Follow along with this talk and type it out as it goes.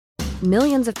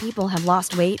Millions of people have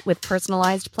lost weight with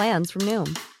personalized plans from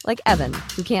Noom. Like Evan,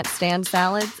 who can't stand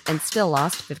salads and still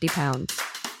lost 50 pounds.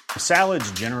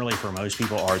 Salads generally for most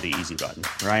people are the easy button,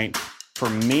 right? For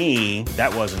me,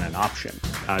 that wasn't an option.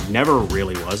 I never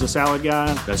really was a salad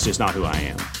guy. That's just not who I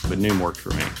am. But Noom worked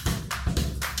for me.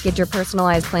 Get your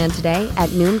personalized plan today at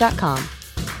Noom.com.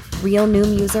 Real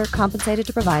Noom user compensated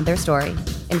to provide their story.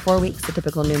 In 4 weeks, the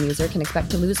typical Noom user can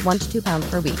expect to lose 1 to 2 pounds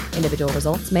per week. Individual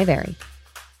results may vary.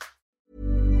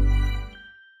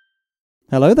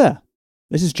 Hello there.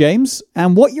 This is James,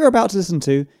 and what you're about to listen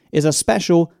to is a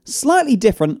special, slightly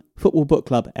different Football Book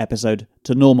Club episode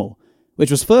to normal,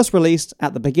 which was first released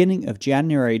at the beginning of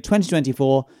January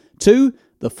 2024 to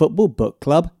the Football Book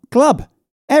Club Club.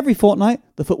 Every fortnight,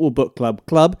 the Football Book Club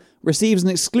Club receives an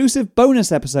exclusive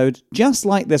bonus episode just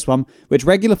like this one, which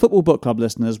regular Football Book Club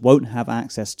listeners won't have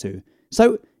access to.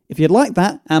 So, if you'd like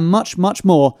that and much, much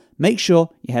more, make sure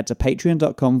you head to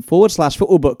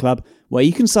patreon.com/Football Book Club, where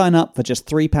you can sign up for just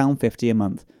 £3.50 a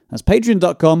month. That's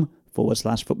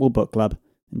patreon.com/Football Book Club.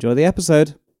 Enjoy the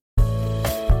episode.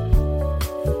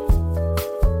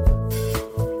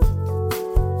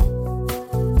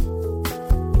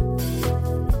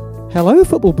 Hello,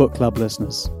 Football Book Club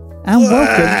listeners, and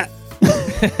welcome.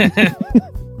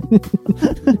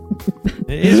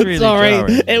 It is really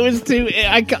jarring. It was too.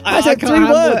 I said three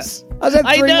words. I said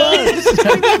three words.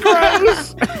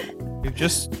 Gross. You've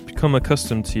just become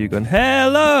accustomed to you going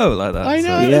hello like that. I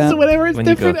know. So Yeah. So whenever it's When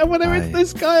you different go, and whenever it's "Hi."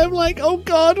 this guy, I'm like, oh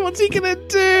God, what's he gonna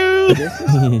do?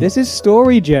 This is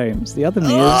Story James. The other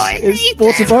me is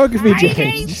Sportography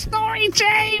James. Story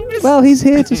James. Well, he's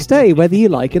here to stay, whether you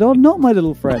like it or not, my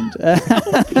little friend.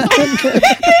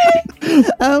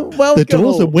 Welcome The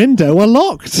doors all, and window are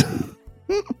locked.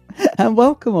 and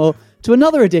welcome all to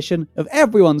another edition of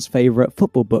everyone's favourite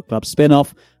Football Book Club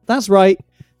spin-off. That's right,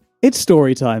 it's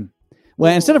Story Time,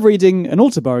 where instead of reading an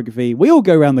autobiography, we all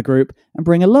go around the group and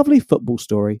bring a lovely football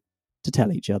story to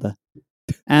tell each other.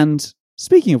 And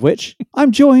speaking of which,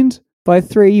 I'm joined by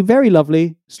three very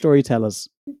lovely storytellers.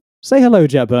 Say hello,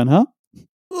 Jack Bernhardt.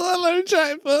 Hello,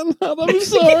 Jack Bernhard. I'm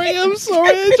sorry. I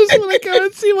just want to go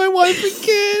and see my wife and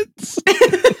kids.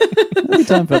 No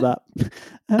time for that.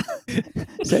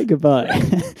 Say goodbye.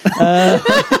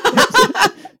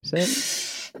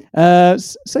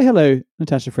 Say hello,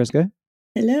 Natasha Frisco.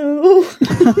 Hello.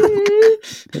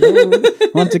 Hello.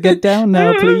 Want to get down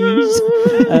now, please?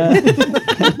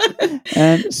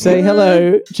 And say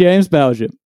hello, James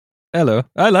Belgium. Hello.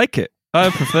 I like it. I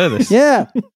prefer this. Yeah,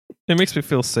 It makes me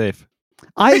feel safe.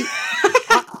 I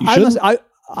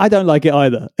don't like it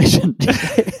either.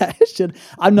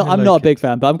 I'm not a big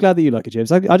fan, but I'm glad that you like it,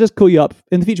 James. I just call you up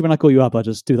in the future. When I call you up, I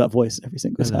just do that voice every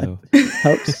single time.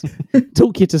 Helps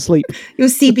talk you to sleep. Your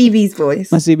CBBS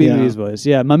voice. My CBBS voice,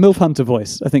 yeah, my MILF Hunter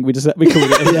voice. I think we called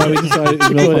it. Yeah, we decided it was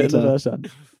We called it the first time.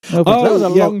 That was a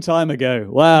long time ago.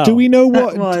 Wow. Do we know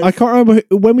what? I can't remember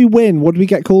when we win. What do we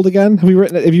get called again? Have you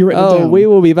written it down? We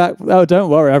will be back. Oh, don't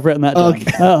worry, I've written that down.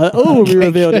 Okay. Will be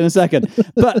revealed in a second.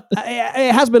 But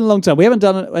it has been a long time. We haven't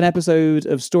done an episode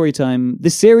of Storytime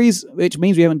this series, which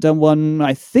means we haven't done one,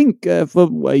 I think, for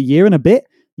a year and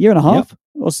a half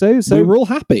or so. So we're all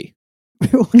happy.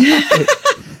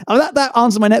 That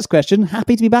answers my next question.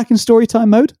 Happy to be back in Storytime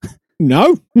mode?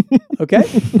 No. Okay.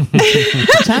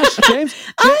 Tash, James?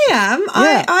 I am.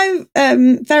 Yeah.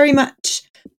 I'm very much.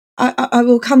 I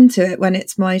will come to it when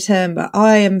it's my turn, but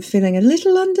I am feeling a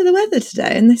little under the weather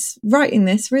today, and writing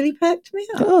this really perked me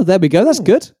up. Oh, there we go. That's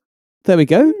good. There we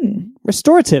go.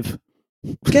 Restorative.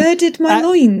 Girded my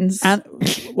loins. And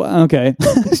well, okay.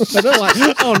 I don't like.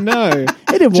 Oh no.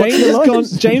 It didn't watch the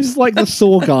lines. James is like the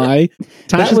sore guy.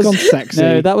 Tash has gone sexy.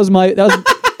 No, that was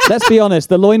let's be honest,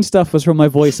 the loin stuff was from my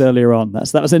voice earlier on.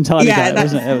 That was entirely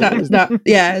wasn't it?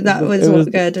 That was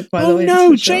what girded my loins. Oh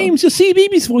no, for sure. James, your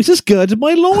CBBS voice has girded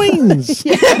my loins.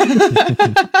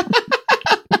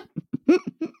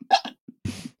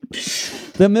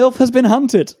 The MILF has been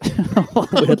hunted.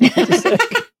 Weird to say.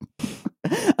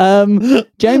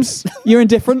 James, you're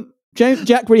indifferent.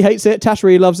 Jack really hates it. Tash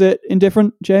really loves it.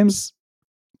 Indifferent, James?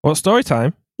 What, story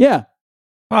time? Yeah.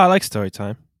 Oh, I like story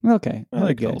time. Okay. I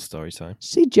like all story time.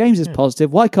 See, James is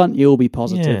positive. Why can't you all be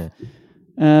positive?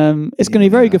 Yeah. It's going to be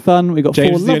very good fun. We've got James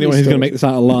four is the only lovely one who's going to stories. make this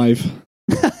out alive.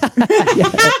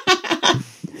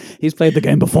 He's played the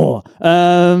game before.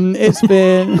 It's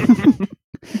been...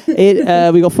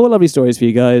 we got four lovely stories for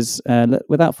you guys.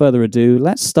 Without further ado,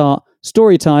 let's start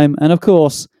story time. And of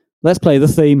course, let's play the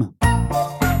theme.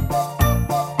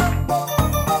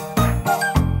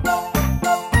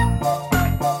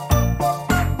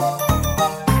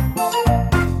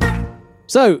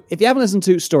 So, if you haven't listened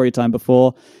to Storytime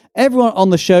before, everyone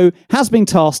on the show has been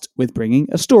tasked with bringing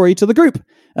a story to the group.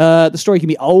 The story can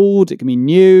be old, it can be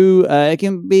new, it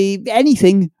can be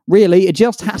anything, really. It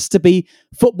just has to be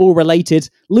football-related,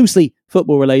 loosely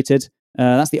football-related.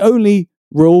 That's the only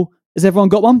rule. Has everyone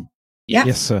got one? Yeah.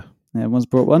 Yes, sir. Everyone's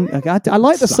brought one. Okay, I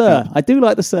like the sir. I do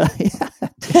like the sir.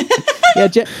 Yeah,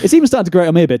 it's even starting to grate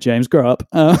on me a bit, James. Grow up.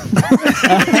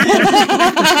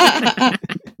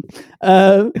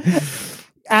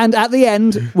 And at the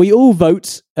end, we all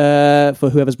vote for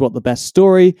whoever's brought the best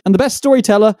story. And the best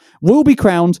storyteller will be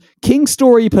crowned King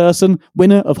Story Person,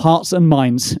 winner of Hearts and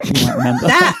Minds. You might remember.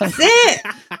 That's it.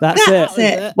 That's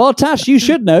it. Well, Tash, you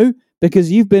should know, because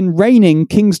you've been reigning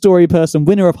King Story Person,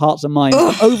 winner of Hearts and Minds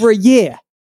for over a year.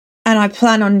 And I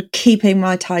plan on keeping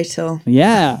my title.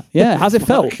 Yeah. How's it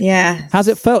felt? Yeah. How's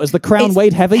it felt? Has the crown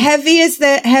weighed heavy? Heavy as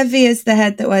the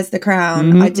head that wears the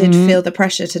crown. I did feel the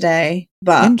pressure today,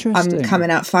 but I'm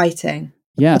coming out fighting.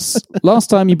 Yes.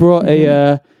 Last time you brought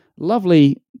a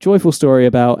lovely, joyful story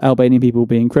about Albanian people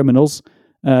being criminals.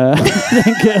 I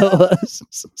think it was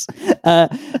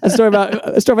a story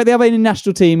about the Albanian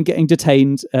national team getting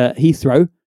detained at Heathrow.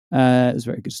 It was a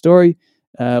very good story.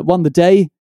 Won the day.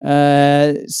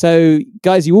 So,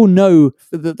 guys, you all know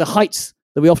the heights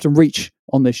that we often reach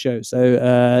on this show. So,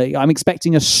 I'm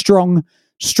expecting a strong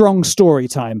story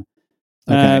time.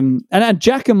 Okay. And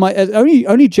Jack and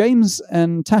only James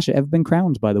and Tasha ever been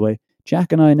crowned, by the way.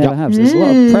 Jack and I never have. So there's a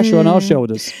lot of pressure on our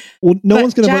shoulders. Well,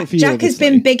 one's going to vote for you. Jack has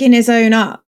been bigging his own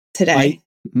up today.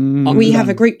 We have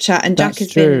a group chat, and Jack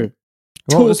has been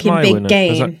talking big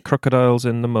game. Was that crocodiles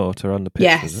in the moat or on the pitch?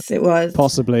 Yes, it was.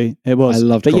 Possibly, it was. I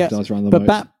love crocodiles around the moat.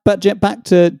 But back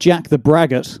to Jack the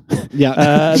braggart.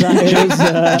 Yeah,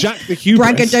 Jack the hubris.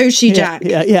 Braggadocio Jack.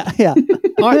 Yeah.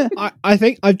 I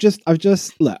think I've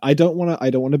just look. I don't want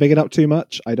to big it up too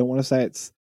much. I don't want to say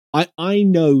it's. I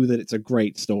know that it's a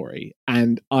great story,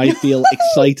 and I feel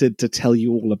excited to tell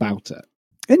you all about it.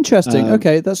 Interesting.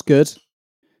 Okay, that's good.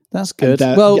 That's good.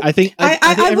 Well, I think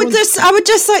I would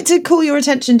just like to call your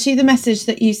attention to the message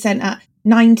that you sent at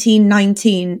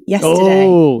 1919 yesterday.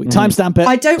 Oh, timestamp it.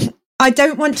 I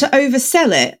don't want to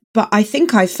oversell it, but I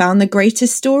think I found the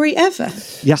greatest story ever.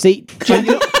 Yeah. See,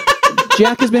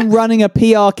 Jack has been running a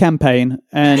PR campaign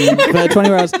for 24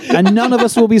 hours, and none of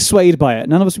us will be swayed by it.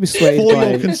 None of us will be swayed for by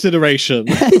your it. consideration.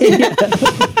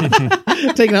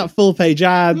 Taking out full-page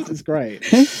ads is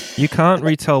great. You can't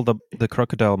retell the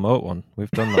crocodile moat one. We've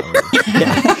done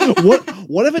that already.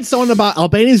 What if it's someone about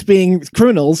Albanians being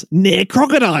criminals near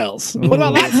crocodiles? What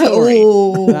about that story?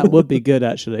 That would be good,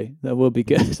 actually. That would be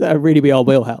good. That would really be our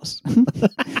wheelhouse.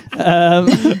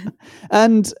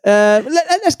 And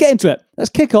let's get into it. Let's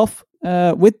kick off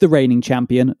with the reigning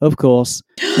champion, of course,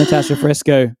 Natasha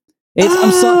Frisco.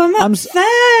 I'm first.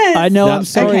 I know. I'm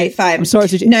sorry. Okay, fine. I'm sorry.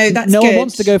 No, that's no good. one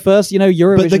wants to go first. You know,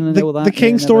 Eurovision and all that. The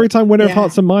King Storytime winner of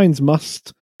Hearts and Minds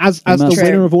must, as the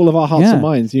winner of all of our Hearts and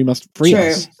Minds, you must free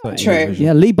us. True.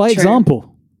 Yeah, lead by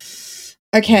example.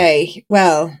 Okay,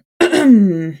 well,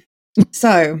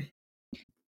 so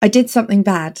I did something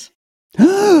bad.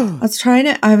 I was trying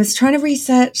to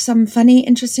research some funny,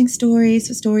 interesting stories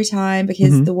for story time,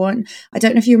 because the one, I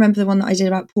don't know if you remember the one that I did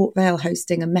about Port Vale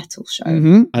hosting a metal show.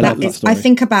 I love that story. I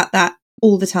think about that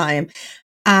all the time.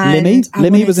 And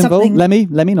Lemmy was involved. Lemmy,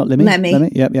 not Lemmy.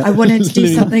 Lemmy. Yep. I wanted to do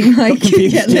something like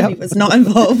Lemmy was not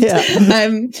involved.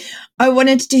 I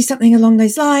wanted to do something along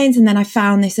those lines, and then I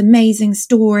found this amazing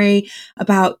story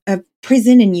about a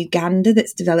prison in Uganda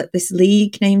that's developed this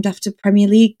league named after Premier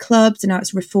League clubs, and now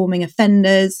it's reforming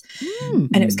offenders,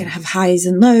 and it was going to have highs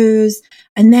and lows.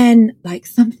 And then, like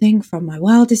something from my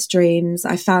wildest dreams,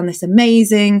 I found this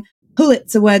amazing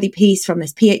Pulitzer-worthy piece from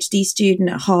this PhD student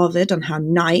at Harvard on how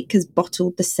Nike has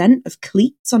bottled the scent of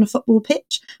cleats on a football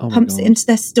pitch, pumps it into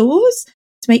their stores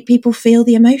to make people feel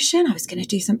the emotion. I was going to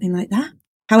do something like that.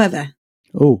 However,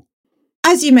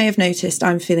 as you may have noticed,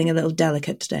 I'm feeling a little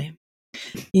delicate today.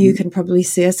 You can probably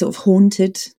see a sort of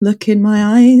haunted look in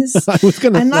my eyes. I was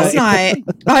going to say. Last night,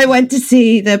 I went to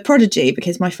see The Prodigy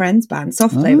because my friend's band,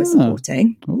 Softplay, was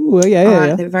supporting. Oh,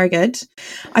 yeah. They were very good.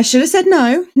 I should have said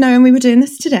no, knowing we were doing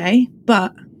this today,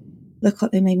 but look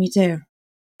what they made me do.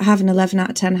 I have an 11 out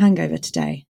of 10 hangover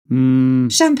today.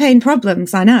 Champagne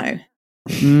problems, I know.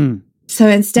 So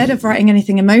instead of writing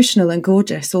anything emotional and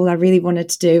gorgeous, all I really wanted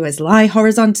to do was lie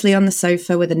horizontally on the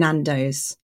sofa with a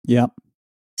Nando's. Yep.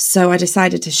 So I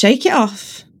decided to shake it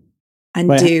off and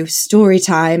do story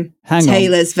time,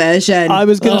 Taylor's version. I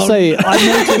was going to say, I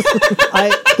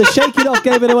noticed the shake it off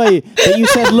gave it away, but you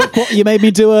said, look what you made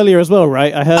me do earlier as well,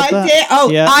 right? I heard that. I did. Oh,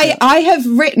 yeah. I have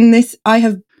written this, I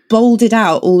have bolded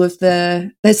out all of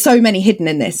there's so many hidden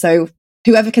in this. So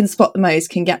Whoever can spot the most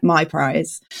can get my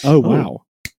prize. Oh, wow.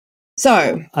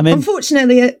 So,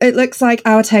 unfortunately, it looks like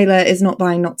our Taylor is not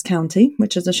buying Notts County,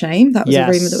 which is a shame. That was a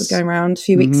rumour that was going around a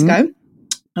few weeks ago.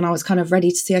 And I was kind of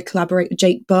ready to see her collaborate with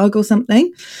Jake Bugg or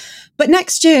something. But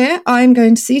next year, I'm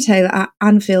going to see Taylor at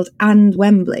Anfield and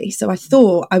Wembley. So I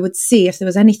thought I would see if there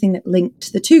was anything that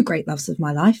linked the two great loves of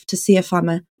my life, to see if I'm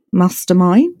a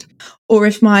mastermind or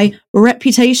if my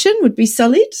reputation would be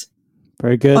sullied.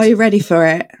 Very good. Are you ready for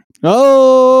it?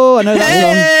 Oh, I know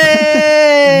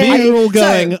that song. These are all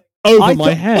going over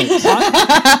my head.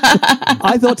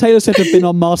 I thought Taylor Swift had been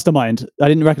on Mastermind. I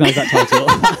didn't recognise that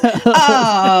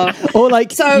title. Or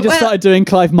like you just started doing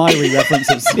Clive Myrie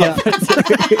references.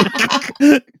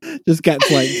 Just gets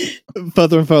like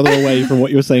further and further away from what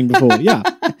you were saying before. Yeah.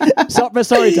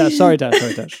 Sorry, Dash.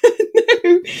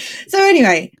 So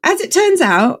anyway, as it turns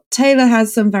out, Taylor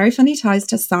has some very funny ties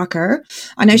to soccer.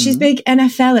 I know she's big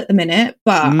NFL at the minute,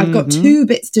 but I've got 2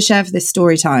 bits to share for this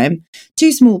story time.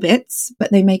 2 small bits,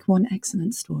 but they make one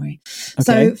excellent story. Okay.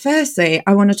 So firstly,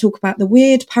 I want to talk about the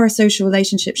weird parasocial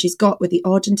relationship she's got with the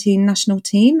Argentine national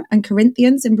team and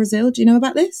Corinthians in Brazil. Do you know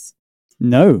about this?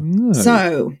 No.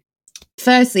 So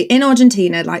firstly, in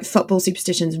Argentina, like football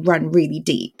superstitions run really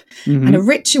deep. And a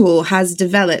ritual has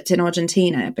developed in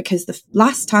Argentina because the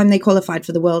last time they qualified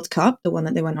for the World Cup, the one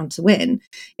that they went on to win,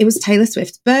 it was Taylor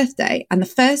Swift's birthday. And the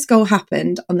first goal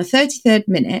happened on the 33rd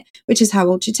minute, which is how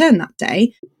old she turned that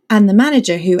day. And the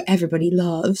manager, who everybody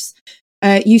loves,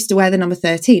 used to wear the number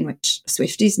 13, which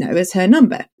Swifties know as her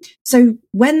number. So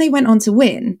when they went on to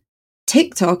win,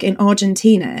 TikTok in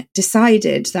Argentina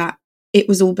decided that it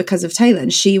was all because of Taylor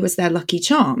and she was their lucky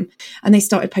charm. And they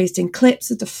started posting clips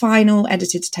of the final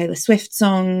edited to Taylor Swift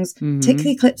songs,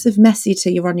 particularly clips of Messy to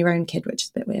You're On Your Own Kid, which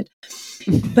is a bit weird.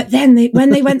 But then when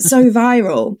they went so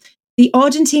viral, the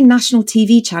Argentine national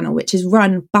TV channel, which is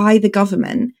run by the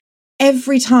government,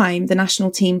 every time the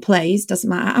national team plays, doesn't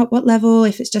matter at what level,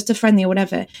 if it's just a friendly or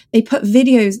whatever, they put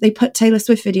Taylor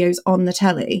Swift videos on the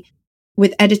telly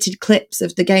with edited clips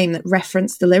of the game that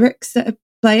reference the lyrics that are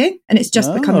playing, and it's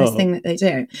just become this thing that they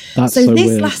do. So this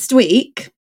weird. Last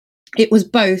week, it was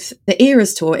both the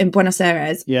Eras Tour in Buenos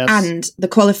Aires and the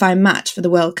qualifying match for the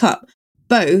World Cup,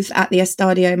 both at the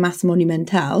Estadio Más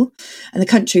Monumental, and the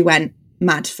country went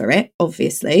mad for it,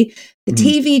 obviously. The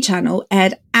TV channel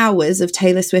aired hours of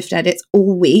Taylor Swift edits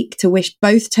all week to wish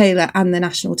both Taylor and the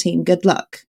national team good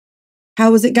luck.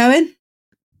 How was it going?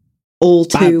 All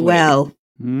too well.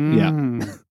 Yeah.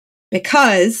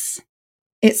 Because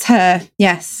it's her.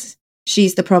 Yes,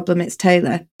 she's the problem. It's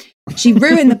Taylor. She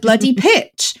ruined the bloody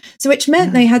pitch. So which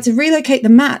meant they had to relocate the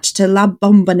match to La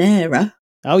Bombonera.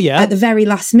 Oh, yeah. At the very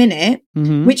last minute,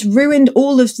 which ruined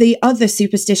all of the other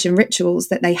superstition rituals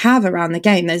that they have around the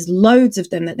game. There's loads of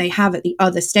them that they have at the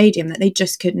other stadium that they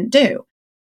just couldn't do.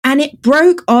 And it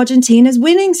broke Argentina's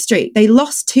winning streak. They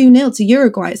lost 2-0 to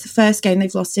Uruguay. It's the first game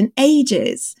they've lost in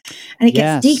ages. And it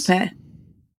gets deeper.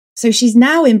 So she's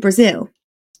now in Brazil.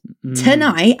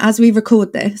 Tonight, as we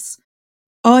record this,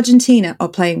 Argentina are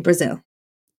playing Brazil.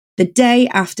 The day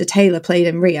after Taylor played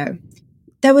in Rio.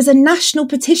 There was a national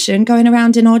petition going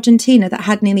around in Argentina that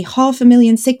had nearly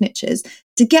 500,000 signatures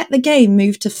to get the game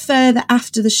moved to further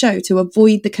after the show to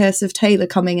avoid the curse of Taylor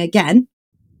coming again.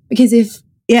 Because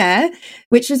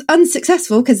which was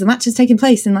unsuccessful because the match has taken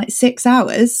place in like 6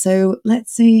 hours. So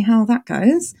let's see how that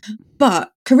goes.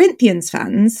 But Corinthians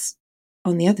fans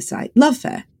on the other side love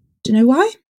her. Do you know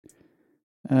why?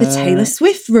 The Taylor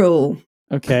Swift rule.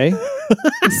 Okay.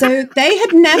 So they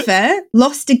had never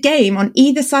lost a game on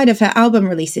either side of her album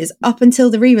releases up until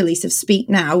the re-release of Speak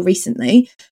Now recently,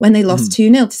 when they lost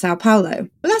 2-0 to Sao Paulo.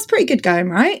 Well, that's pretty good going,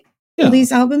 right? Yeah. All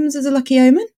these albums as a lucky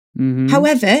omen.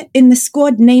 However, in the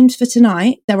squad named for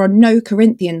tonight, there are no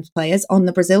Corinthians players on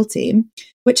the Brazil team,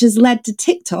 which has led to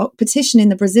TikTok petitioning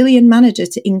the Brazilian manager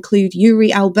to include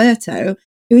Yuri Alberto,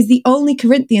 who is the only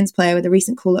Corinthians player with a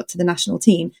recent call-up to the national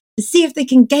team, to see if they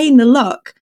can gain the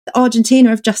luck that Argentina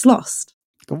have just lost.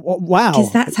 Wow.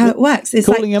 Because that's how it works. It's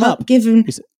calling like him up. Given.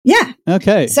 Yeah.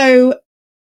 Okay. So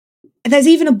there's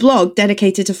even a blog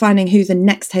dedicated to finding who the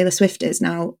next Taylor Swift is.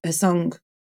 Now, a song,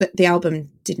 but the album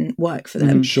didn't work for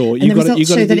them. Sure.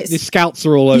 The scouts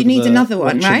are all over. You need another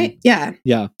one, right? Yeah.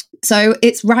 Yeah. So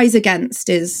it's Rise Against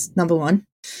is number one.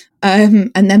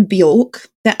 And then Bjork.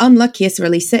 Their unluckiest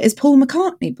releaser is Paul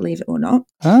McCartney, believe it or not.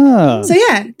 So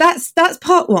yeah, that's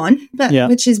part one,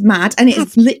 which is mad, and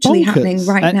it's literally happening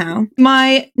right now.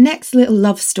 My next little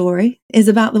love story is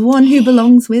about the one who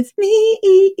belongs with me.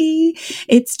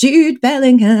 It's Jude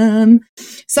Bellingham.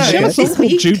 So she have a song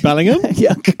called Jude Bellingham?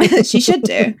 Yeah, she should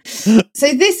do.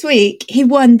 So this week he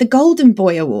won the Golden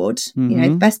Boy Award. You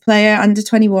know, best player under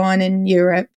 21 in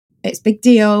Europe. It's big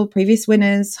deal. Previous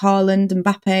winners, Haaland,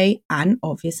 Mbappe, and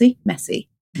obviously Messi.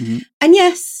 Mm-hmm. And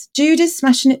yes, Jude is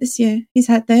smashing it this year. He's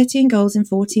had 13 goals in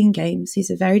 14 games. He's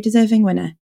a very deserving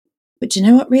winner. But do you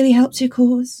know what really helps your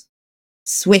cause?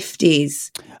 Swifties.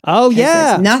 Oh,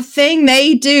 yeah. There's nothing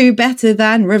they do better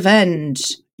than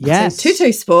revenge. Yes. So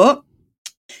Tutto Sport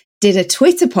did a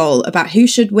Twitter poll about who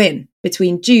should win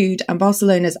between Jude and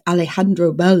Barcelona's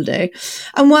Alejandro Balde.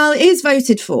 And while it is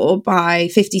voted for by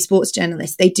 50 sports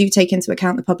journalists, they do take into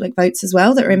account the public votes as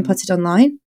well that are inputted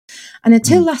online. And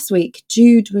until last week,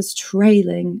 Jude was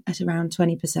trailing at around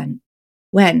 20%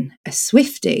 when a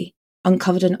Swiftie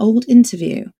uncovered an old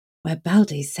interview where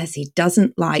Balde says he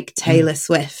doesn't like Taylor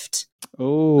Swift.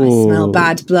 Oh, I smell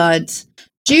bad blood.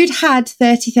 Jude had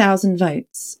 30,000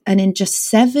 votes, and in just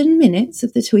 7 minutes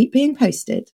of the tweet being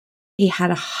posted, he had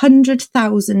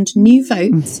 100,000 new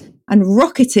votes and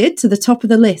rocketed to the top of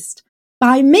the list.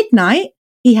 By midnight,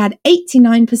 he had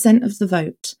 89% of the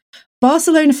vote.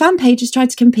 Barcelona fan pages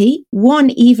tried to compete. One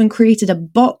even created a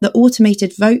bot that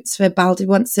automated votes for Balde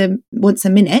once a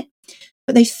minute,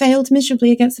 but they failed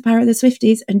miserably against the power of the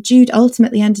Swifties, and Jude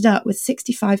ultimately ended up with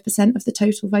 65% of the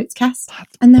total votes cast,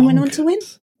 and then went on to win.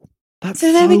 That's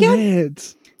so there we go. weird.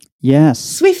 yes.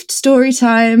 Swift story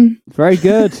time. Very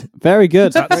good. Very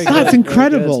good. Very good. That's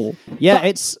incredible. Yeah,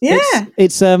 it's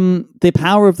the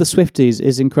power of the Swifties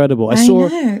is incredible. I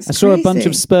saw a bunch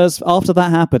of Spurs after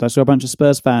that happened. I saw a bunch of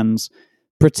Spurs fans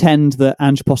pretend that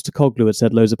Ange Postecoglou had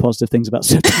said loads of positive things about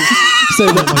Swifties. So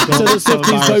the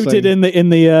Swifties voted in the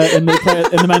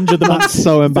manager of the month. That's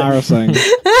so embarrassing.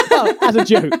 Well, as a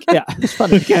joke, yeah, it's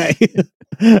funny. Okay,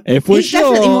 if we're He's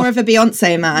definitely more of a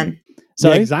Beyonce man.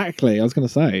 Sorry? Yeah, exactly. I was going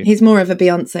to say He's more of a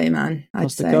Beyonce man,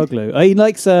 I'd say. Postecoglou. He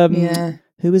likes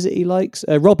who is it he likes?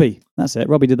 Robbie. That's it.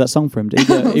 Robbie did that song for him.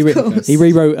 He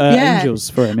rewrote Angels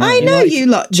for him. Yeah. I know you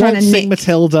lot trying to nick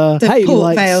Matilda. the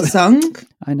Port Vale song.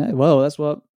 I know. Well, that's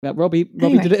what Robbie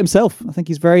did it himself. I think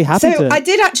he's very happy So I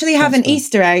did actually have an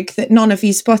Easter egg that none of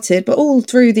you spotted, but all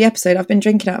through the episode I've been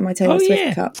drinking out of my Taylor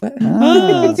Swift cup. But,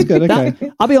 that's good.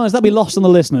 Okay. I'll be honest, that'll be lost on the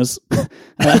listeners. It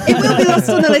will be lost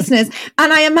on the listeners.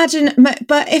 And I imagine,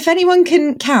 but if anyone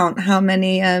can count how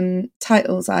many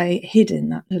titles I hid in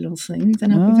that little thing,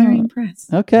 then I'll be very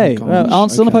impressed. Okay. Well,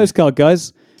 answer on a postcard,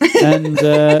 guys. And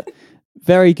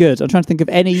very good. I'm trying to think of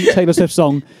any Taylor Swift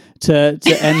song to end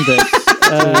this.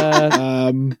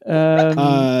 I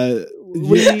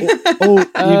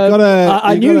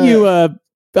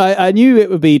knew it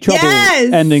would be trouble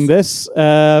ending this.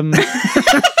 Fucking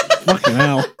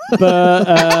hell. But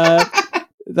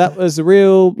that was a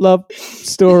real love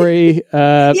story.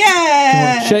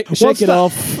 Shake it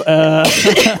off.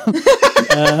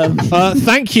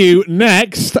 Thank you.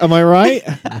 Next, am I right?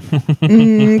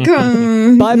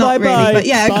 Bye. But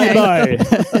yeah, okay. Bye.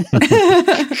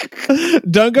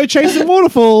 Don't go chasing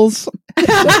waterfalls.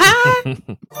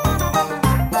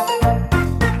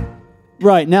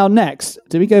 Right, now next,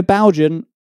 do we go Belgian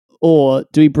or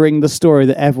do we bring the story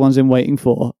that everyone's been waiting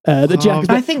for? Jack,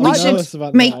 I think we should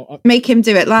make him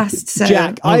do it last. So.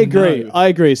 Jack, I agree. No. I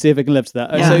agree. See if it can live to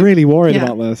that. Yeah. I'm really worried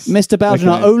about this. Mr. Belgian,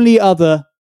 our only other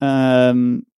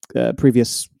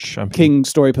previous King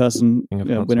story person,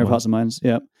 winner of Hearts and Minds.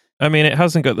 Yeah. I mean, it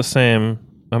hasn't got the same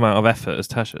amount of effort as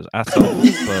Tasha's at all,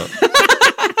 but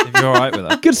if you're all right with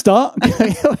that. Good start.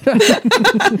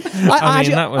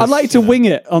 I'd like to wing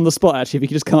it on the spot, actually, if you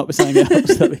could just come up with something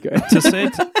else, that'd be great. to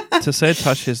say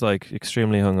Tash is like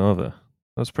extremely hungover,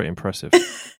 that's pretty impressive.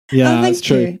 Yeah, that's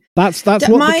true. That's what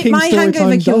the King my story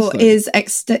hangover time cure does,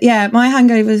 my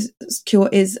hangover cure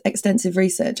is extensive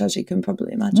research, as you can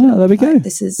probably imagine. Oh, there we go.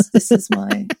 This is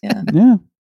my yeah.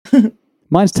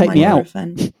 Mine's Take Me Out.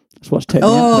 Just watch Take Me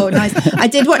Out. Oh, nice. I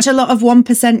did watch a lot of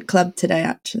 1% Club today,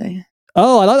 actually.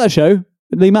 Oh, I like that show.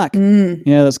 Lee Mack.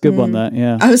 Yeah, that's a good one, that.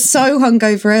 Yeah. I was so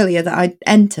hungover earlier that I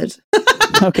entered.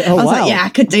 Okay. Oh, I was like, yeah, I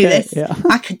could do this. Yeah.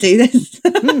 I could do this.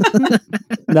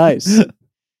 Nice.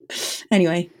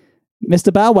 Anyway.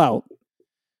 Mr. Bow Wow.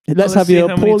 Let's have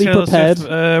your poorly prepared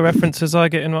references I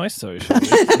get in my story, shall we?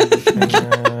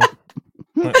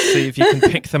 Let's see if you can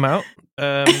pick them out.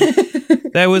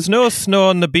 There was no snow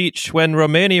on the beach when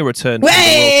Romania returned to the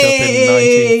World Cup in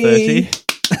 1930.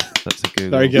 That's a Google.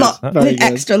 Very good. With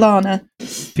extra Lana.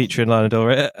 Featuring Lana Del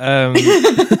Rey.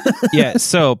 Yeah,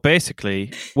 so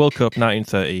basically, World Cup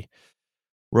 1930,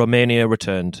 Romania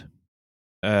returned.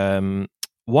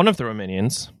 One of the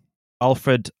Romanians,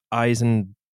 Alfred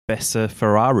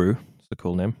Eisenbesser-Ferraru, it's a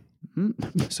cool name.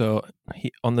 So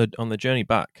he on the journey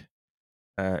back,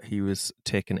 he was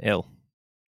taken ill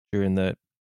during the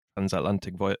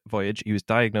transatlantic voyage. He was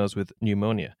diagnosed with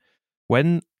pneumonia.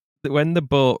 When the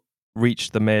boat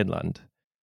reached the mainland,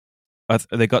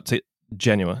 they got to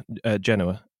Genoa,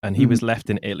 and he was left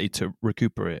in Italy to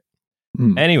recuperate.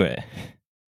 Anyway,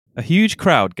 a huge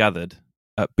crowd gathered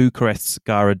at Bucharest's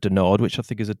Gara de Nord, which I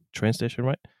think is a train station,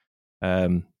 right?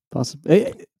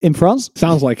 In France?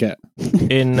 Sounds like it.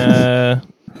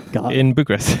 In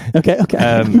Bucharest. Okay.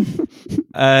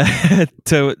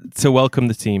 To welcome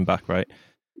the team back, right?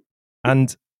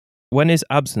 And when his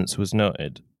absence was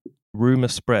noted, rumor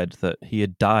spread that he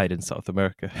had died in South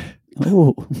America.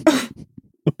 Oh.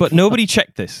 But nobody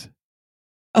checked this.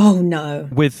 Oh no.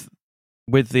 With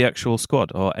the actual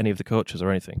squad or any of the coaches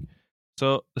or anything.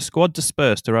 So the squad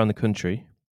dispersed around the country,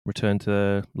 returned to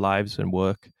their lives and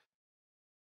work.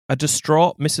 A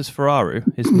distraught Mrs. Ferraru,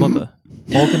 his mother,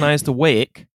 organised a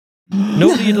wake.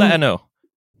 Nobody had let her know,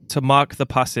 to mark the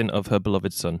passing of her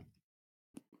beloved son.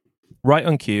 Right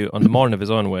on cue, on the morning of his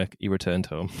own wake, he returned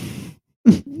home.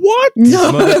 What? His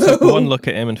mother took one look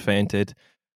at him and fainted.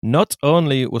 Not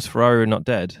only was Ferraru not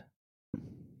dead,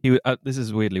 this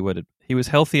is weirdly worded, he was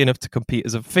healthy enough to compete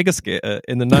as a figure skater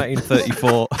in the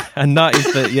 1934 and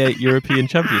 1938 European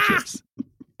Championships.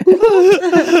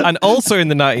 And also in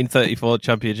the 1934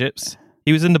 Championships,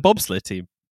 he was in the bobsleigh team.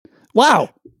 Wow.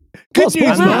 Good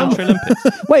news, Wow. Olympics.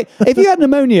 Wait, if you had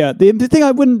pnemia, the thing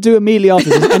I wouldn't do immediately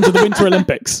after is enter the Winter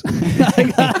Olympics.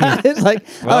 It's like,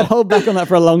 I'd hold back on that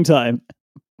for a long time.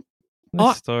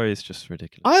 This story is just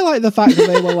ridiculous. I like the fact that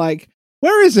they were like,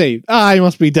 where is he? He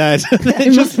must be dead. He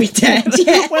must be dead,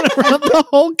 yeah. Went around the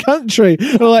whole country.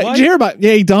 They're like, did you hear about?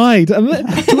 Yeah, he died. And then,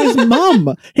 to his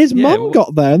mum. His mum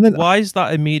got there. And then why is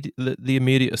that the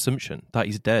immediate assumption that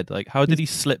he's dead? Like, how did he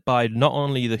slip by not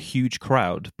only the huge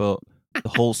crowd, but the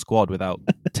whole squad without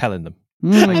telling them?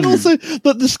 And also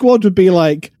that the squad would be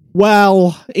like,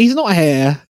 well, he's not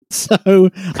here. So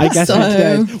I guess he's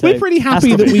dead. We're pretty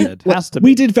happy that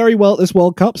we did very well at this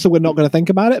World Cup, so we're not going to think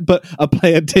about it, but a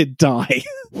player did die.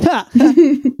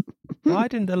 Why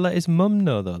didn't they let his mum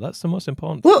know, though? That's the most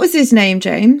important. What was his name,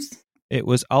 James? It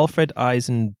was Alfred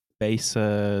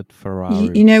Eisenbaser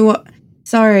Ferrari. You know what?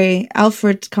 Sorry,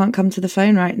 Alfred can't come to the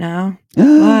phone right now.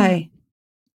 Why?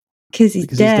 Because he's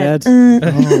dead. Oh,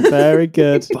 very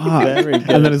good. Very good.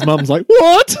 And then his mum's like,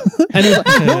 what? And he's like,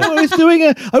 no, I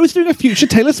was doing a future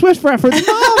Taylor Swift reference. Mum!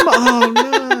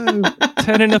 Oh, no.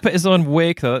 Turning up at his own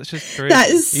wake, though, that's just crazy. That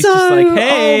is He's so... just like,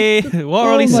 hey, what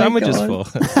are all these sandwiches for?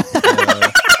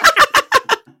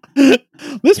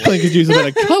 This plane could use a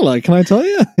bit of colour, can I tell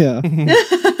you? Yeah.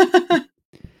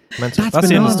 That's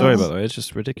the end of the story, by the way. It's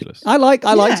just ridiculous. I liked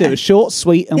it. It was short,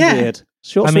 sweet, and weird.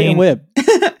 Short, sweet, and weird.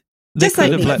 They Just could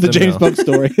like have let The them James know. Bond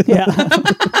story. Yeah.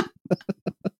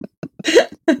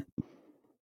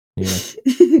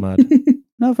 Yeah. Mad.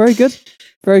 No, very good.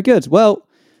 Very good. Well,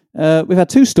 we've had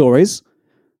 2 stories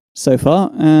so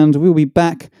far, and we'll be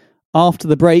back after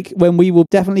the break when we will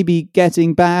definitely be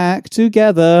getting back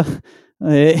together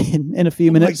in a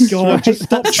few minutes. Oh my God, just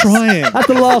stop trying. That's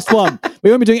the last one. We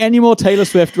won't be doing any more Taylor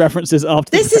Swift references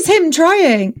after This is him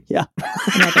trying. Yeah.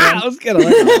 I was going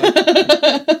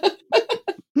to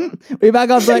We'll be back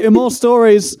after break with more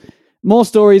stories,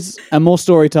 and more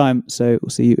story time. So we'll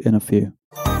see you in a few.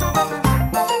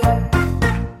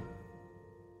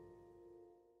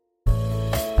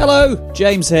 Hello,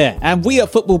 James here, and we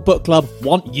at Football Book Club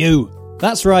want you.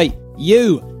 That's right,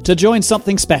 you, to join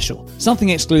something special, something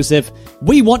exclusive.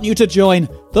 We want you to join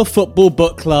the Football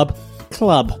Book Club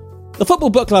Club. The Football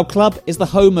Book Club Club is the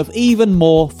home of even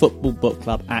more Football Book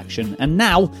Club action, and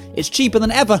now it's cheaper than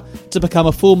ever to become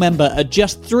a full member at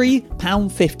just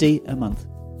 £3.50 a month.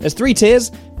 There's 3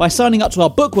 tiers. By signing up to our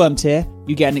Bookworm tier,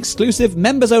 you get an exclusive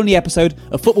members-only episode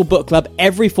of Football Book Club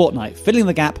every fortnight, filling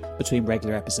the gap between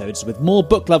regular episodes with more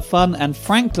book club fun and,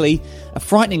 frankly, a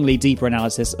frighteningly deeper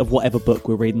analysis of whatever book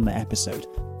we're reading that episode.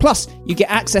 Plus, you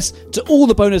get access to all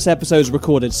the bonus episodes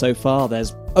recorded so far.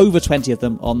 There's over 20 of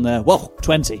them on there. Well,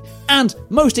 20. And,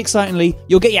 most excitingly,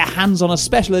 you'll get your hands on a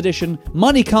special edition,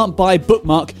 money can't buy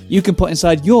bookmark you can put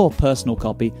inside your personal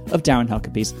copy of Darren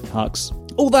Huckabee's Hucks.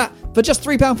 All that for just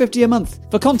 £3.50 a month.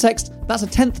 For context, that's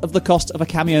 1/10 of the cost of a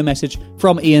cameo message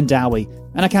from Ian Dowie.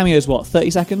 And a cameo is what, 30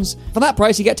 seconds? For that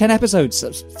price, you get 10 episodes.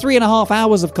 That's 3.5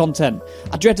 hours of content.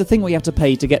 I dread to think what you have to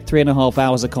pay to get 3.5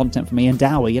 hours of content from Ian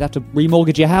Dowie. You'd have to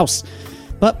remortgage your house.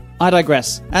 But I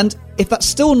digress. And if that's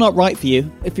still not right for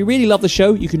you, if you really love the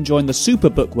show, you can join the Super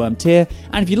Bookworm tier.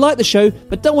 And if you like the show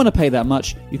but don't want to pay that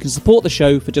much, you can support the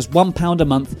show for just £1 a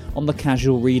month on the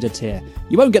Casual Reader tier.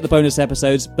 You won't get the bonus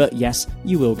episodes, but yes,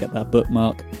 you will get that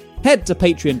bookmark. Head to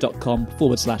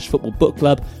patreon.com/Football Book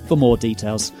Club for more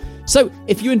details. So,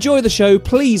 if you enjoy the show,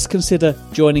 please consider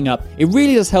joining up. It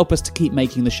really does help us to keep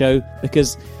making the show,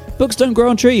 because books don't grow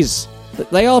on trees.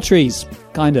 They are trees,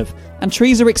 kind of. And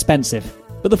trees are expensive.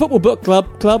 but the Football Book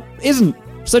Club isn't.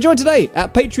 So join today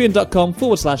at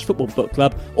patreon.com/Football Book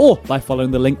Club or by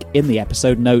following the link in the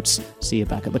episode notes. See you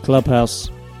back at the clubhouse.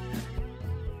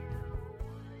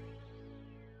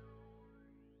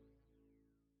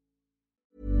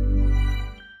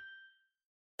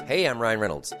 Hey, I'm Ryan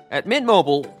Reynolds. At Mint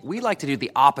Mobile, we like to do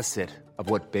the opposite of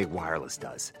what Big Wireless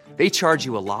does. They charge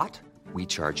you a lot, we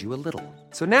charge you a little.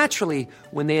 So naturally,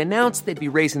 when they announced they'd be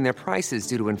raising their prices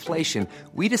due to inflation,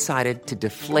 we decided to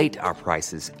deflate our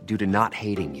prices due to not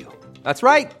hating you. That's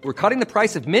right. We're cutting the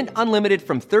price of Mint Unlimited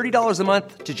from $30 a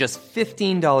month to just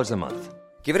 $15 a month.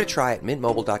 Give it a try at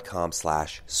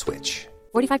mintmobile.com/switch.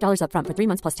 $45 up front for 3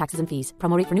 months plus taxes and fees.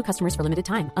 Promo rate for new customers for limited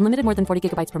time. Unlimited more than 40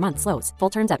 gigabytes per month. Slows full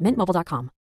terms at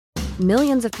mintmobile.com.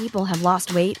 Millions of people have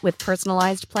lost weight with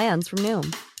personalized plans from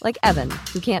Noom. Like Evan,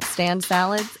 who can't stand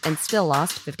salads and still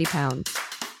lost 50 pounds.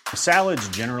 Salads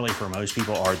generally for most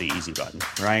people are the easy button,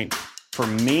 right? For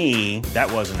me,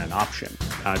 that wasn't an option.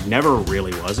 I never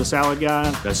really was a salad guy.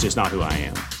 That's just not who I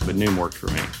am. But Noom worked for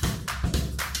me.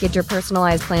 Get your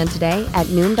personalized plan today at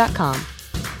Noom.com.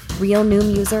 Real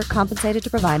Noom user compensated to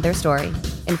provide their story.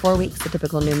 In 4 weeks, the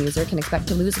typical Noom user can expect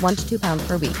to lose 1 to 2 pounds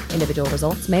per week. Individual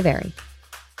results may vary.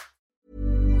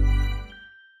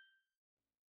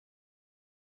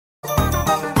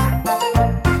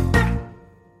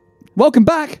 Welcome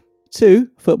back to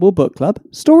Football Book Club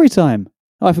Storytime.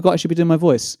 Oh, I forgot I should be doing my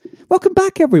voice. Welcome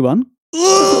back, everyone.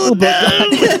 Oh, no.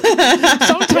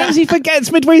 Sometimes he forgets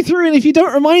midway through, and if you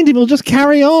don't remind him, he'll just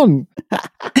carry on.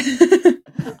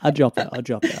 I'll drop it.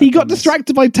 He got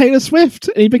distracted by Taylor Swift,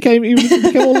 and he became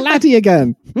all laddie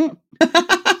again.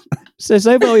 So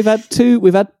far we've had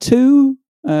two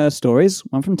stories.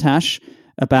 One from Tash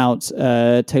about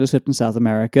Taylor Swift in South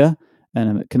America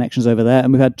and connections over there,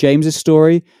 and we've had James's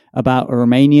story about a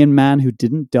Romanian man who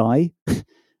didn't die.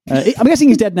 I'm guessing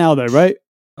he's dead now, though, right?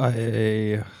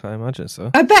 I imagine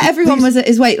so. I bet everyone was at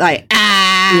his weight like,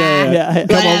 yeah.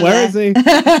 Come on, where is he?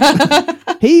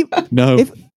 No.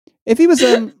 If he was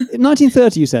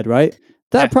 1930, you said, right?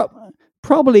 That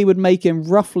probably would make him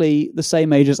roughly the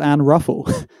same age as Anne Ruffle,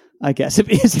 I guess, if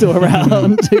he's still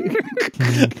around.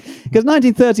 Because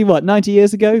 1930, 90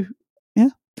 years ago?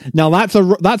 Yeah. Now that's a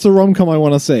rom-com I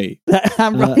want to see.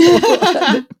 Anne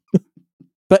Ruffle.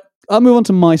 But I'll move on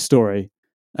to my story.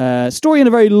 Story in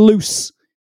a very loose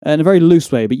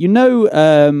way. But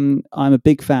I'm a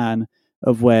big fan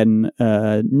of when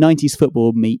 90s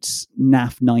football meets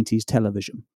NAF 90s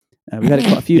television. We've had it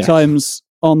quite a few times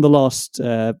on the last...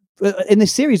 in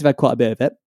this series, we've had quite a bit of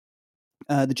it.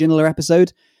 The Ginola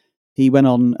episode, he went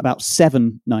on about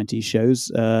 7 90s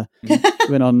shows. He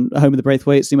went on Home of the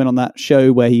Braithwaites. He went on that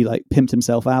show where he pimped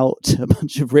himself out to a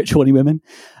bunch of rich, horny women.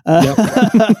 And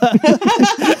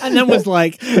then was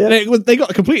they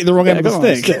got completely the wrong end of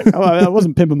the stick. I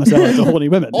wasn't pimping myself out to horny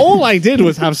women. All I did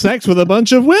was have sex with a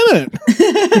bunch of women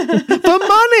for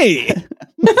money.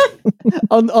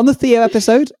 on the Theo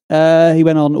episode, he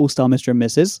went on All Star Mr. and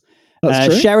Mrs. That's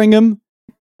true. Sheringham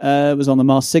was on The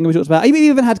Masked Singer, we talked about. He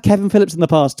even had Kevin Phillips in the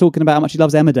past talking about how much he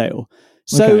loves Emmerdale.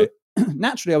 So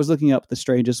naturally, I was looking up the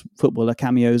strangest footballer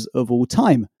cameos of all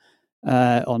time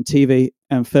on TV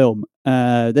and film.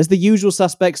 There's the usual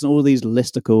suspects and all these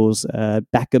listicles: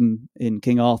 Beckham in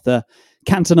King Arthur,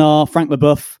 Cantona, Frank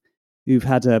LaBeouf, who've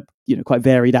had quite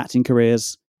varied acting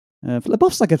careers.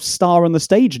 LaBeouf's like a star on the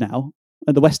stage now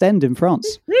at the West End in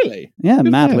France. Really? Yeah,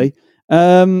 good madly.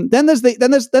 Then there's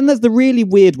the really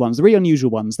weird ones, the really unusual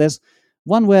ones. There's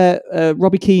one where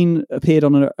Robbie Keane appeared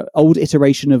on an old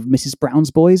iteration of Mrs.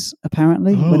 Brown's Boys,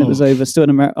 apparently, when it was over, still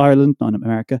in Ireland, not in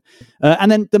America.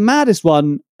 And then the maddest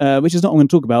one, which is not what I'm going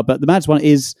to talk about, but the maddest one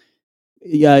is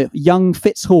young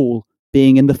Fitzhall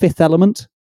being in The Fifth Element,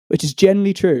 which is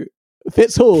generally true.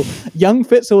 Young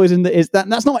Fitzhall is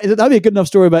that'd be a good enough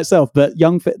story by itself, but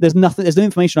there's no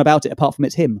information about it apart from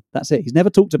it's him. That's it. He's never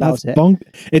talked about it.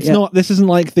 It's not. This isn't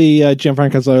like the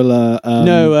Gianfranco Zola.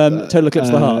 Total Eclipse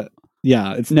of the Heart.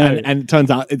 Yeah, it's no, and it turns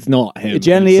out it's not him. It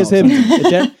generally is him.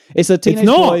 It's a teenage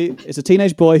boy. It's a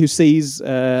teenage boy who sees.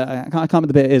 I can't remember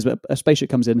the bit it is, but a spaceship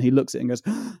comes in. He looks at it and goes,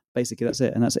 basically that's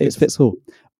it, and that's it. It's Fitzhall.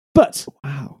 But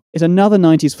it's another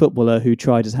 90s footballer who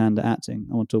tried his hand at acting.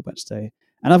 I want to talk about today.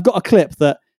 And I've got a clip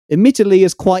that admittedly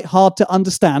is quite hard to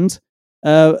understand.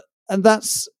 And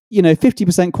that's,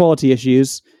 50% quality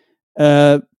issues,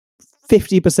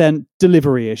 50%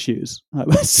 delivery issues, I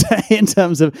would say, in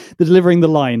terms of delivering the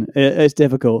line. It's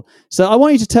difficult. So I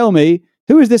want you to tell me,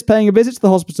 who is this paying a visit to the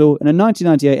hospital in a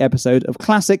 1998 episode of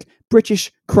classic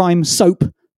British crime soap,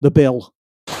 The Bill?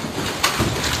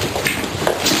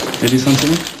 Did you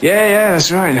something? Yeah,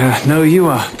 that's right. No, you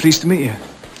are. Pleased to meet you.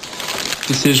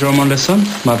 This is Roman Lesson,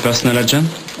 my personal agent.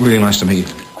 Really nice to meet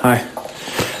you. Hi.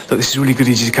 Look, this is really good of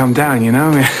you to come down, you know?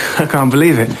 I mean, I can't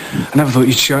believe it. I never thought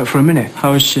you'd show up for a minute.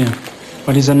 How is she?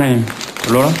 What is her name?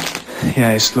 Laura?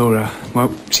 Yeah, it's Laura.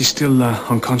 Well, she's still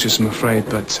unconscious, I'm afraid,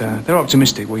 but they're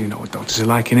optimistic. Well, you know what doctors are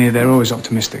like in here. They're always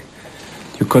optimistic.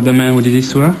 You caught the man who did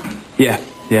this to her? Yeah,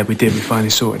 we did. We finally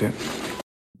sorted it.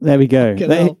 There we go.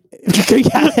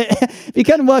 If you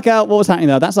couldn't work out what was happening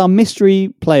there, that's our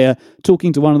mystery player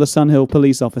talking to one of the Sunhill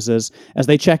police officers as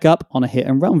they check up on a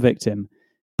hit-and-run victim.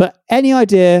 But any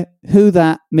idea who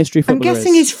that mystery footballer is? I'm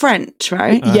guessing he's French,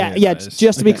 right? Yeah.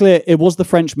 Just to be clear, it was the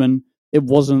Frenchman. It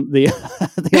wasn't the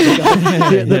other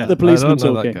guy, the policeman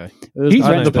talking.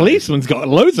 The policeman's got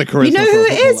loads of charisma. You know who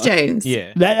it is, James?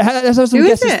 Yeah. Let's have some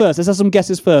guesses first. Let's have some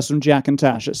guesses first from Jack and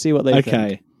Tash. Let's see what they think.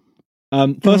 Okay.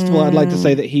 First of all, I'd like to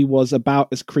say that he was about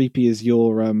as creepy as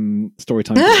your story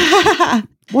time.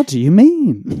 What do you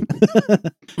mean?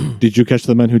 Did you catch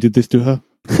the man who did this to her?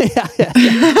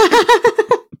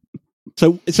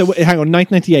 So hang on,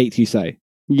 1998, you say?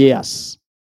 Yes.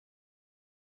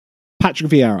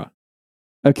 Patrick Vieira.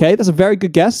 Okay, that's a very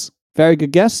good guess. Very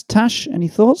good guess. Tash, any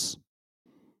thoughts?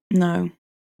 No.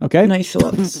 Okay. No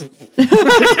thoughts.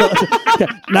 Okay.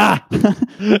 Nah.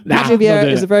 Patrick Vieira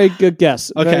is a very good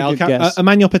guess. Okay, I'll count.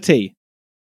 Emmanuel Petit.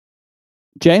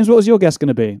 James, what was your guess going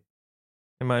to be?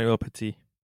 Emmanuel Petit.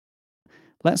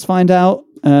 Let's find out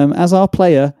as our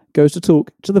player goes to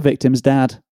talk to the victim's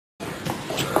dad.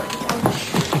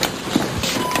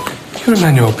 You're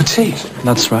Emmanuel Petit.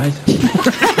 That's right.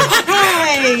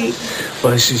 Hey!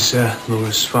 Well, this is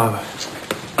Laura's father,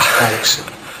 Alex.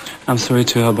 I'm sorry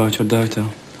to hear about your daughter.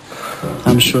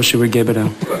 I'm sure she will give it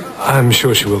up. I'm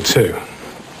sure she will too.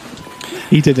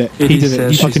 He did it. He did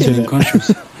it. He fucking did it.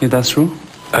 Unconscious. Yeah, that's true?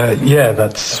 Yeah,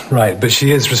 that's right. But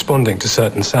she is responding to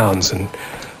certain sounds and,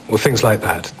 well, things like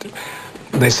that.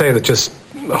 They say that just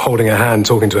holding her hand,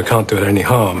 talking to her can't do her any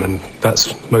harm, and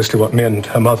that's mostly what me and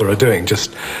her mother are doing,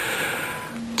 just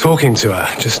talking to her,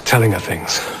 just telling her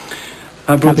things.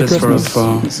 I brought this for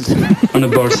on a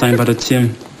board signed by the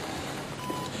team.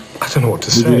 I don't know what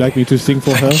to say. Would you like me to sing for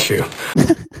her? Thank you.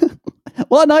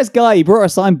 What a nice guy. He brought a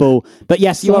sign ball. But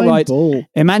yes, you are right. Ball.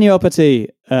 Emmanuel Petit,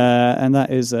 and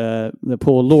that is the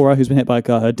poor Laura who's been hit by a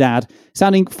car, her dad,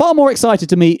 sounding far more excited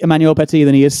to meet Emmanuel Petit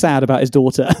than he is sad about his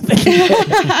daughter.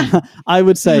 I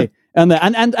would say. And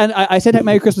I said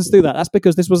Merry Christmas through that. That's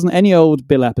because this wasn't any old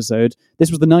Bill episode.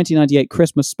 This was the 1998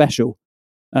 Christmas special.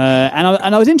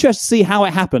 And I was interested to see how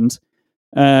it happened.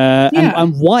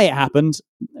 And why it happened,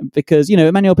 because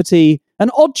Emmanuel Petit,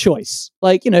 an odd choice,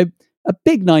 like a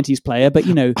big 90s player, but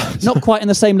not quite in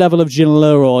the same level of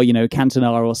Ginola or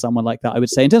Cantona or someone like that, I would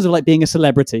say, in terms of like being a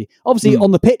celebrity. Obviously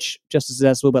on the pitch just as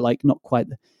successful, but like not quite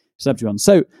the celebrity one.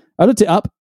 So I looked it up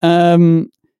to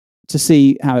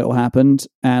see how it all happened,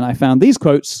 and I found these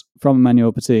quotes from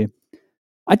Emmanuel Petit.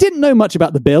 I didn't know much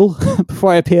about the bill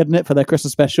before I appeared in it for their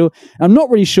Christmas special. I'm not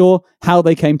really sure how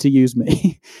they came to use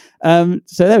me. So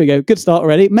there we go. Good start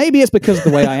already. Maybe it's because of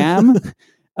the way I am.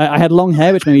 I had long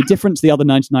hair, which made me different to the other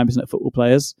 99% of football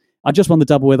players. I just won the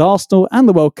double with Arsenal and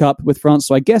the World Cup with France,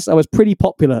 so I guess I was pretty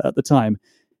popular at the time.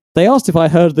 They asked if I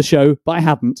heard the show, but I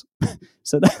hadn't.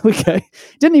 So there we go.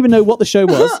 Didn't even know what the show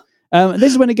was.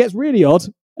 This is when it gets really odd.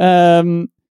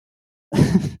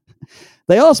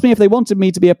 They asked me if they wanted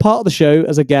me to be a part of the show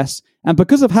as a guest, and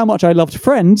because of how much I loved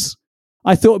Friends,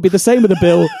 I thought it'd be the same with the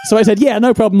bill. So I said, yeah,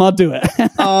 no problem, I'll do it.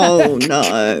 Oh,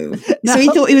 no. So he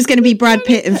thought he was going to be Brad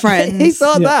Pitt in Friends. He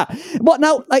thought that. What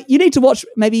now? Like, you need to watch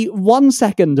maybe 1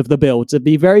 second of the bill to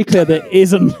be very clear that it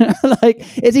isn't. Like,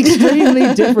 it's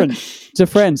extremely different to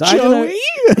Friends. Joey? I don't know.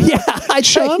 Yeah,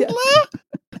 Chandler?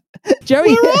 Joey,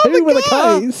 who were the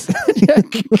guys?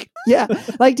 Yeah,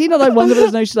 like, do you know, like, one of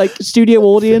those no like studio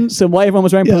audience and why everyone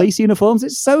was wearing police uniforms?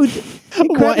 It's so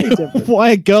incredibly different. Why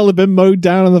a girl had been mowed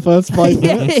down in the first 5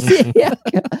 minutes? Yeah.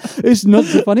 It's not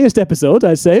the funniest episode,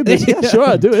 I say, but yeah, sure,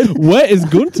 I'll do it. Where is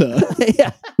Gunter?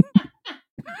 Yeah.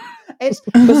 It's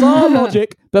bizarre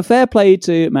logic, but fair play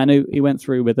to Manu. He went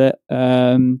through with it.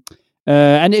 And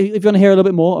if you want to hear a little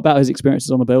bit more about his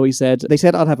experiences on the bill, they said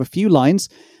I'd have a few lines,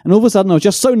 and all of a sudden I was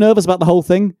just so nervous about the whole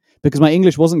thing because my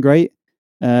English wasn't great,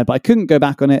 but I couldn't go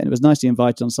back on it, and it was nice to be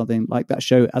invited on something like that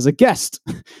show as a guest.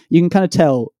 You can kind of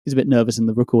tell he's a bit nervous in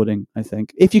the recording, I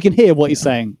think, if you can hear what he's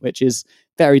saying, which is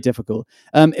very difficult.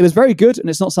 It was very good, and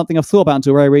it's not something I've thought about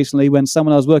until very recently when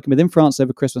someone I was working with in France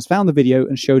over Christmas found the video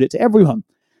and showed it to everyone.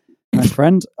 My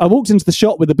friend, I walked into the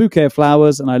shop with a bouquet of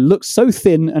flowers and I looked so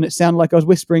thin and it sounded like I was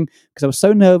whispering because I was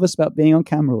so nervous about being on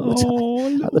camera all the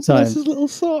time. At the time, his little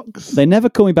socks. They never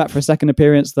called me back for a second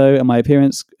appearance though, and my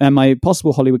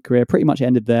possible Hollywood career pretty much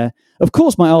ended there. Of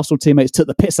course, my Arsenal teammates took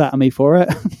the piss out of me for it.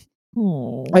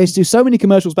 I used to do so many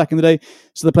commercials back in the day,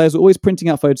 so the players were always printing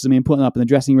out photos of me and putting them up in the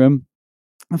dressing room.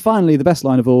 And finally, the best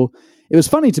line of all, it was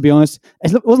funny, to be honest.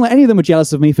 It wasn't like any of them were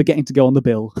jealous of me for getting to go on the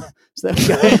bill. So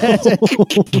there we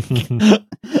go.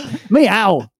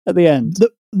 Meow at the end.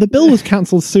 The bill was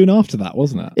cancelled soon after that,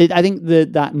 wasn't it? I think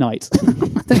that night. I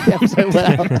think the episode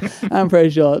went out. I'm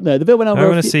pretty sure. No, the bill went out. I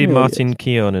want to see Martin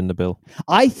Keown in the bill.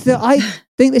 I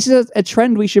think this is a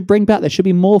trend we should bring back. There should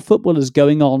be more footballers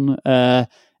going on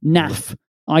NAF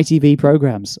ITV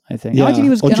programs. I think. Yeah. ITV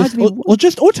was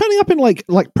or turning up in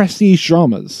like prestige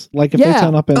dramas. Like if they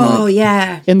turn up in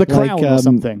in The Crown or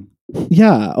something.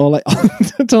 Yeah, or like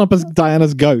turn up as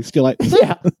Diana's ghost. You're like,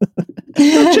 yeah,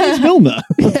 James Milner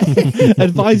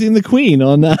advising the Queen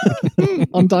on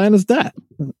Diana's death.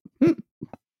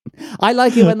 I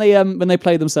like it when they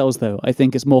play themselves, though. I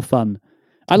think it's more fun.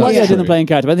 I like the idea of them playing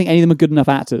character, but I think any of them are good enough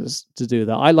actors to do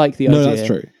that. I like the idea. No, that's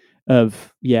true.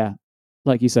 Of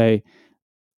like you say,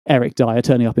 Eric Dyer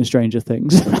turning up in Stranger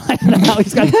Things. I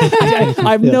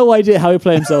have no idea how he'd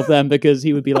play himself then, because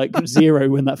he would be like 0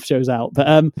 when that show's out.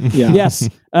 But yes,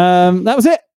 that was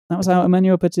it. That was how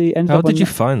Emmanuel Petit ended up. How did you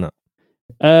find that?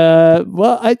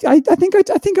 Well, I think I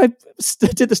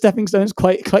did the stepping stones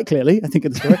quite clearly. I think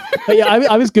in the story. But yeah,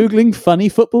 I was googling funny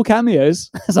football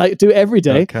cameos, as I do every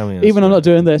day, even when I'm not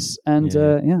doing this. And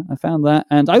I found that,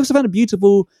 and I also found a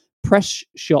beautiful press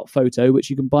shot photo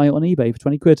which you can buy on eBay for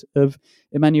 20 quid of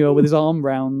Emmanuel with his arm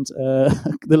round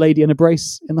the lady in a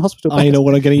brace in the hospital. I know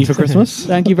what I'm getting you for Christmas.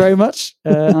 Thank you very much.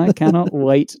 I cannot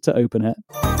wait to open it.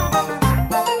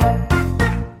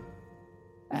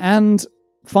 And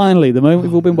finally, the moment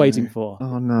we've all been waiting for.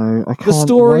 Oh no, I can't. The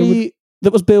story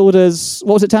that was billed as,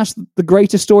 what was it, Tash? The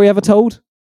greatest story ever told?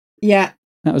 Yeah.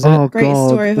 That was it. Greatest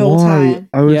story of all time.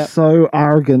 I was so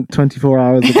arrogant 24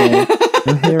 hours ago.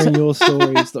 And hearing your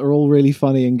stories that are all really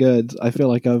funny and good, I feel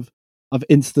like I've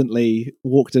instantly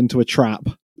walked into a trap.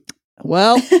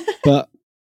 Well, but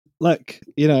look,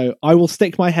 I will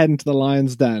stick my head into the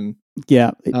lion's den.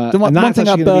 Yeah, one thing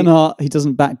about Bernhardt, he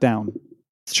doesn't back down.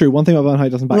 It's true. One thing about Bernhardt, he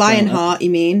doesn't back down. Lionheart,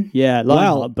 you mean? Yeah,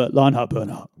 Lionheart, but Lionheart,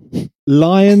 Bernhardt.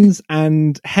 Lions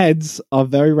and heads are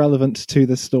very relevant to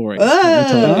this story.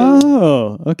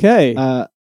 Oh, okay.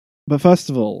 But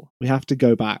first of all, we have to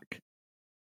go back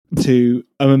to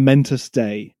a momentous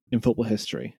day in football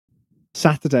history.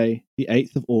 Saturday, the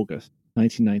 8th of August,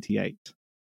 1998.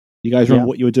 You guys remember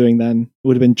what you were doing then? It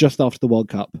would have been just after the World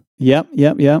Cup. Yep.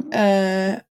 Yeah.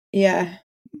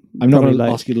 I'm not going to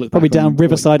ask you to look probably down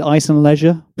Riverside Ice and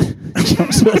Leisure.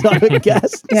 I would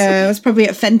guess. Yeah, it was probably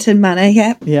at Fenton Manor,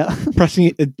 yeah. Yeah.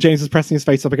 James is pressing his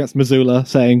face up against Missoula,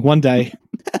 saying, one day,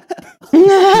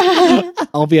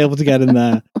 I'll be able to get in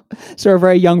there. So a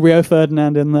very young Rio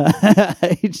Ferdinand in there.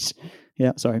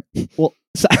 Yeah, sorry. Well,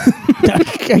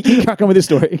 keep cracking with this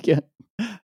story. Yeah.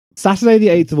 Saturday, the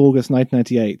 8th of August,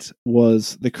 1998,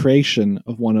 was the creation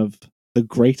of one of the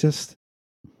greatest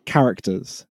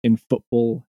characters in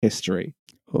football history.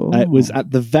 It was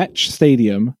at the Vetch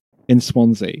Stadium in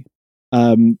Swansea.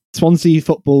 Swansea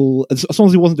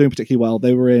wasn't doing particularly well.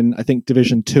 They were in, I think,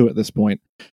 Division 2 at this point.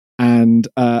 And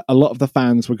a lot of the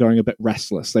fans were going a bit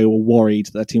restless. They were worried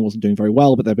that their team wasn't doing very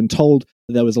well, but they'd been told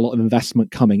that there was a lot of investment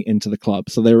coming into the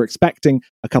club. So they were expecting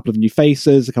a couple of new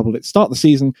faces, start the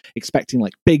season, expecting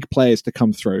like big players to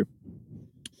come through.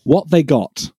 What they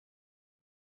got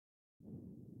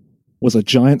was a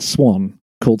giant swan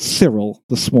called Cyril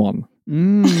the Swan.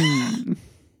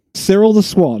 Cyril the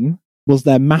Swan was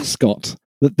their mascot.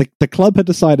 The club had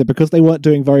decided, because they weren't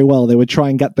doing very well, they would try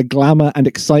and get the glamour and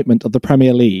excitement of the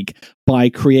Premier League by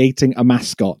creating a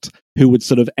mascot who would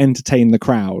sort of entertain the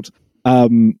crowd.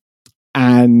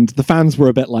 And the fans were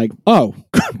a bit like, oh,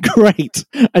 great,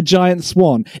 a giant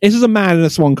swan. This is a man in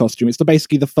a swan costume. He's the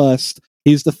first.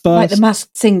 Like the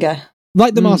Masked Singer.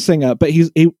 Like the Masked Singer, but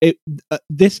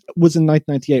this was in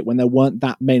 1998 when there weren't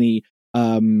that many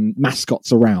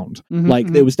mascots around.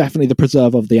 It was definitely the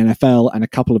preserve of the NFL and a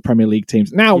couple of Premier League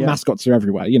teams. Now mascots are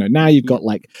everywhere. Now you've got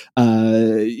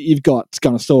you've got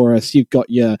Gunnosaurus, you've got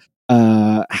your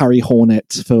Harry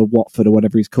Hornet for Watford or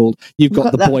whatever he's called. You've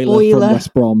got the boiler from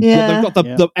West Brom. Yeah.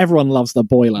 They've got everyone loves the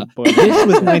boiler. This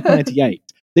was 1998.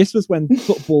 This was when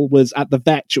football was at the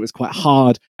Vetch. It was quite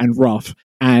hard and rough,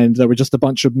 and there were just a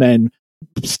bunch of men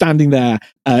standing there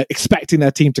expecting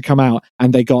their team to come out,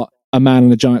 and they got a man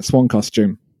in a giant swan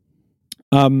costume.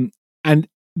 And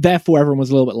therefore everyone was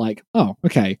a little bit like, oh,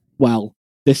 okay, well,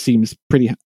 this seems pretty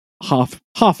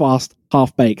half-assed,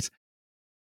 half-baked.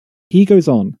 He goes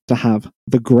on to have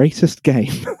the greatest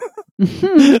game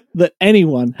that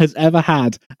anyone has ever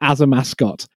had as a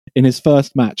mascot in his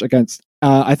first match against,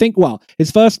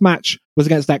 his first match was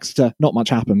against Exeter. Not much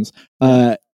happens.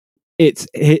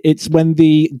 it's when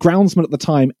the groundsman at the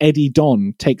time, Eddie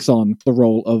Don, takes on the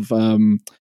role of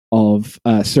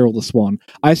Cyril the Swan.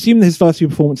 I assume his first few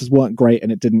performances weren't great,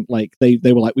 and it didn't like they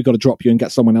were like, we got to drop you and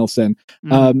get someone else in.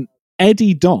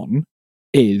 Eddie Don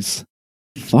is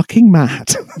fucking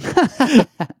mad.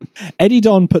 Eddie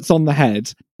Don puts on the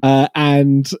head,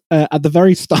 and at the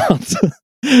very start.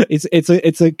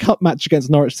 It's a cup match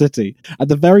against Norwich City. At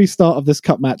the very start of this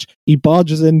cup match, he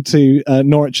barges into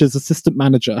Norwich's assistant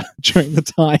manager during the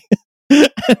tie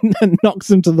and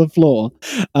knocks him to the floor.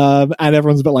 And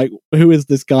everyone's a bit like, who is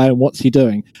this guy and what's he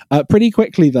doing? Pretty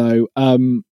quickly, though,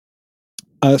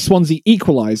 Swansea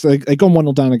equalise. They gone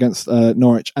 1-0 down against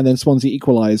Norwich, and then Swansea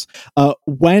equalise.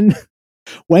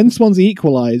 When Swansea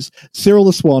equalise, Cyril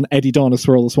the Swan, Eddie Don as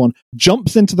Cyril the Swan,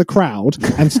 jumps into the crowd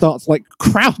and starts like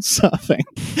crowd surfing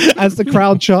as the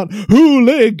crowd chant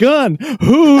 "Hooligan,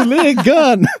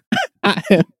 hooligan" at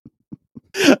him.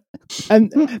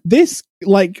 And this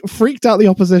like freaked out the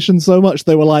opposition so much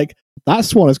they were like, that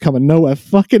Swan is coming nowhere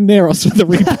fucking near us with the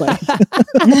replay.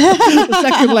 The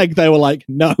second leg, they were like,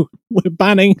 no, we're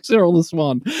banning Cyril the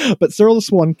Swan. But Cyril the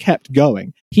Swan kept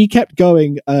going. He kept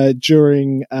going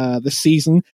during the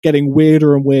season, getting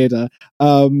weirder and weirder.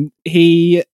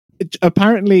 He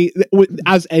apparently,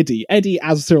 as Eddie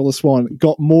as Cyril the Swan,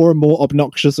 got more and more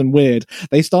obnoxious and weird.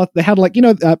 They had like,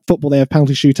 football, they have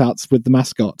penalty shootouts with the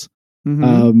mascot.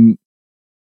 Mm-hmm.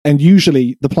 And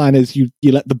usually the plan is you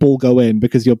let the ball go in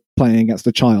because you're playing against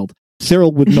a child.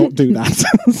 Cyril would not do that.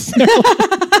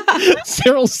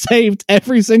 Cyril saved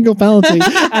every single penalty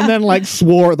and then like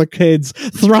swore at the kids,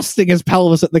 thrusting his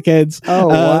pelvis at the kids. Oh,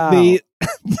 wow. The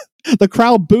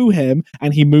crowd boo him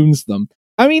and he moons them.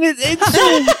 I mean, it's...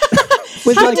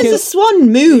 How like does a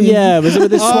swan moon? Yeah, was it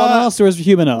with a swan ass or a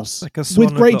human ass? Like a swan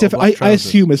with great difference. I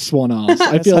assume it's swan ass.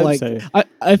 I feel like so.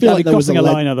 I feel like there was a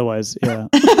line otherwise. Yeah.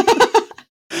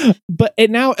 But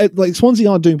like Swansea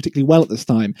aren't doing particularly well at this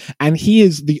time, and he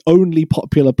is the only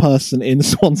popular person in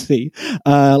Swansea.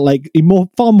 Far more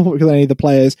popular than any of the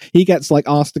players. He gets like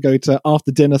asked to go to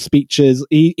after dinner speeches.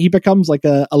 He becomes like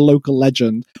a local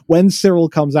legend. When Cyril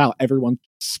comes out, everyone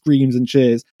screams and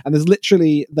cheers. And there's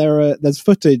literally there's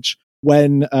footage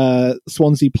when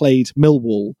Swansea played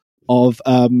Millwall of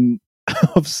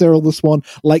Cyril the Swan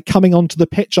like coming onto the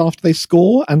pitch after they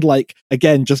score, and like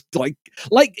again just like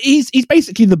he's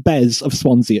basically the Bez of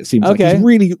Swansea, it seems. Okay. Like he's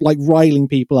really like riling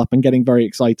people up and getting very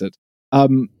excited.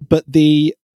 But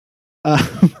the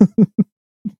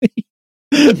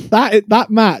that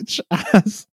match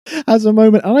has a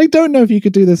moment, and I don't know if you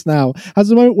could do this now,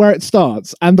 has a moment where it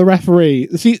starts and the referee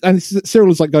and Cyril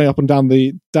is like going up and down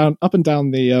the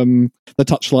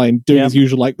touchline doing his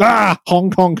usual like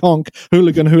honk honk honk,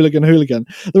 hooligan hooligan hooligan.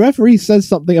 The referee says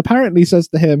something, apparently says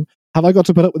to him, have I got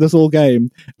to put up with this all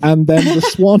game? And then the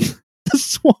swan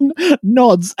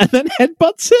nods and then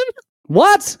headbutts him.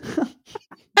 What?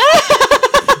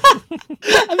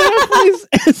 And the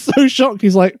referee is so shocked,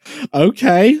 he's like,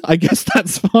 okay, I guess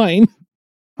that's fine.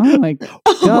 Oh my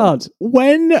god!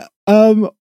 When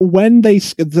the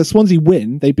Swansea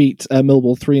win, they beat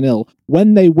Millwall 3-0.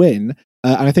 When they win,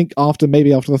 and I think after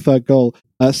the third goal,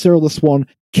 Cyril the Swan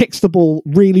kicks the ball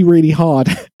really, really hard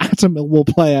at a Millwall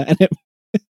player, and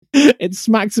it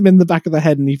smacks him in the back of the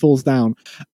head, and he falls down.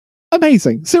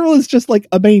 Amazing! Cyril is just like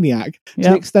a maniac to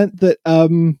the extent that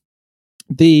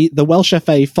the Welsh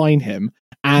FA fine him.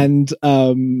 And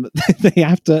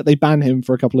they ban him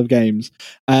for a couple of games,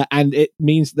 and it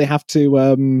means they have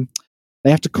to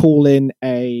call in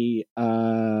a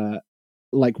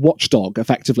like watchdog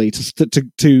effectively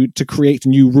to create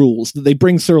new rules. That they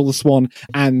bring Cyril the Swan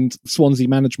and Swansea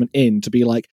management in to be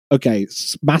like, okay,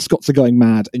 mascots are going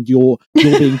mad, and you're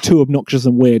being too obnoxious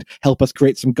and weird. Help us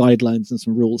create some guidelines and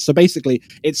some rules. So basically,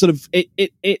 it's sort of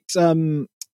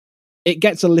it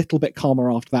gets a little bit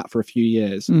calmer after that for a few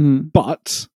years. Mm-hmm.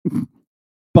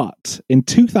 But in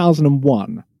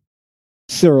 2001,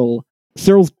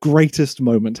 Cyril's greatest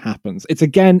moment happens. It's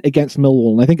again against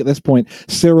Millwall, and I think at this point,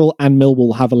 Cyril and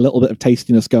Millwall have a little bit of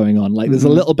tastiness going on. Like there's a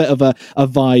little bit of a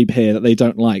vibe here that they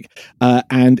don't like,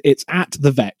 and it's at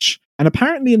the Vetch. And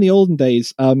apparently, in the olden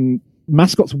days,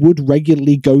 mascots would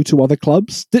regularly go to other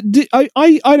clubs. I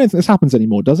don't think this happens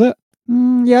anymore, does it?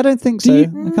 Yeah, I don't think so.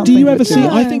 Do you ever see?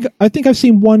 I think I've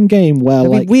seen one game where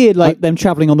it'd be weird, like them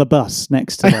traveling on the bus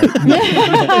next to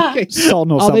like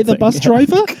Son or something. Are they the bus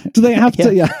driver? Do they have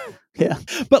to? Yeah.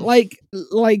 But I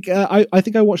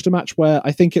think I watched a match where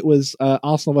I think it was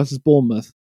Arsenal versus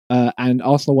Bournemouth, and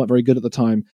Arsenal weren't very good at the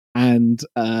time, and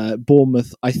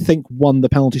Bournemouth I think won the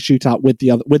penalty shootout with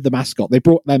the mascot. They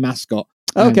brought their mascot.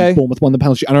 Okay. Bournemouth won the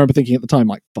penalty. And I remember thinking at the time,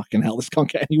 like, fucking hell, this can't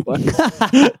get any worse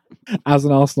as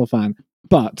an Arsenal fan.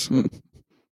 But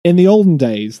in the olden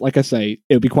days, like I say,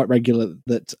 it would be quite regular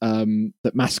that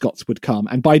that mascots would come.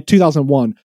 And by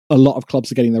 2001, a lot of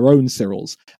clubs are getting their own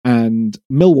Cyrils. And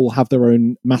Millwall have their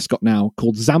own mascot now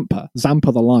called Zampa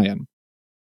the Lion.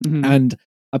 Mm-hmm. And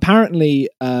apparently,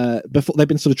 before they've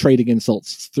been sort of trading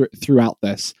insults throughout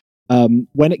this.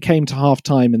 When it came to half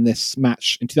time in this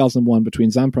match in 2001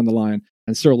 between Zampa and the Lion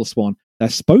and Cyril the Swan, they're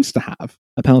supposed to have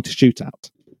a penalty shootout.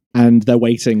 And they're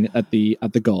waiting at the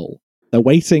goal. They're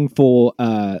waiting for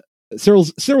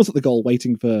Cyril's at the goal,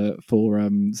 waiting for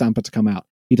Zampa to come out.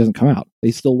 He doesn't come out.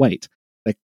 They still wait.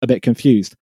 They're a bit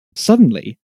confused.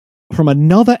 Suddenly, from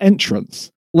another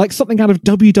entrance, like something out of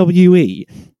WWE,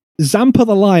 Zampa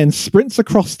the Lion sprints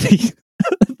across the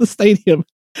stadium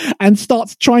and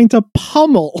starts trying to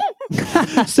pummel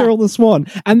Cyril the Swan.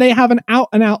 And they have an out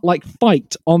and out like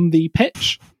fight on the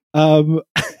pitch.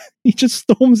 He just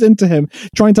storms into him,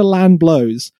 trying to land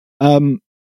blows.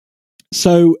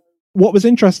 So what was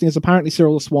interesting is apparently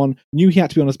Cyril the Swan knew he had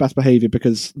to be on his best behavior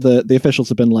because the officials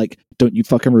have been like, "Don't you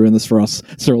fucking ruin this for us,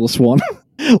 Cyril the Swan."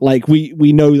 Like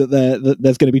we know that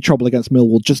there's going to be trouble against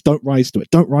Millwall. Just don't rise to it.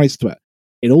 Don't rise to it.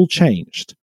 It all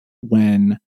changed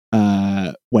when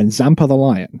Zampa the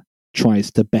Lion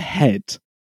tries to behead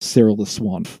Cyril the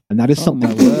Swan, and that is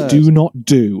something you do not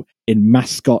do in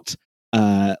mascot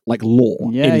like law.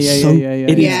 It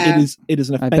is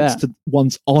an offense to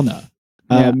one's honor.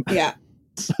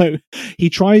 So he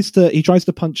tries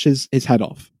to punch his head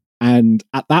off, and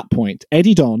at that point,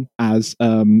 Eddie Don as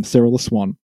Cyril the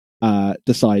Swan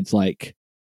decides like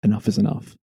enough is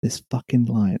enough. This fucking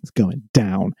lion's going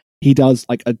down. He does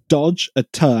like a dodge, a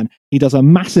turn. He does a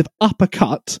massive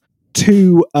uppercut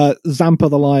to Zampa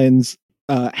the Lion's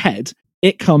head.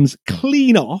 It comes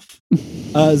clean off.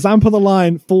 Zampa the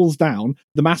Lion falls down.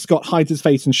 The mascot hides his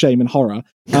face in shame and horror.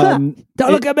 Don't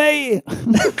look at me!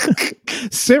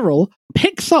 Cyril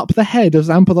picks up the head of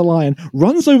Zampa the Lion,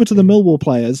 runs over to the Millwall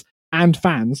players and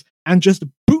fans, and just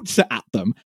boots it at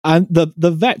them. And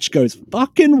the vetch goes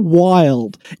fucking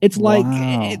wild. It's like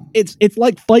it's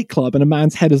like Fight Club, and a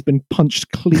man's head has been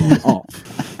punched clean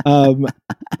off.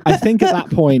 I think at that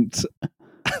point.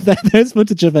 There's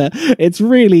footage of it. It's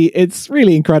really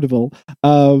incredible.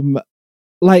 I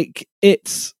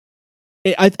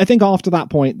think after that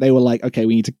point they were like, okay,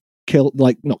 we need to kill,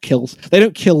 like not kills. They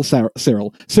don't kill Cyril.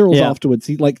 Cyril's afterwards.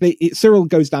 Cyril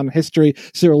goes down in history.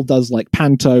 Cyril does like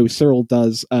panto. Cyril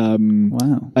does. I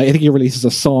think he releases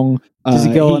a song. Does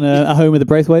he go on a Home with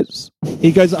the Braithwaites?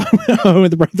 He goes on a Home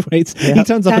with the Braithwaites. Yeah. He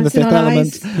turns up in The Fifth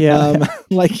Element. Yeah,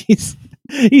 like he's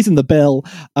in the bill.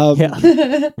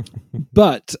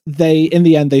 But in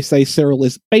the end, they say Cyril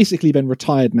has basically been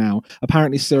retired now.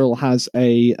 Apparently, Cyril has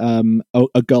a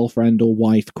girlfriend or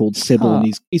wife called Sybil,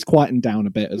 and he's quietened down a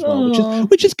bit as well,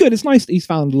 which is good. It's nice that he's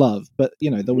found love. But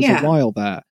there was a while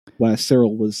there where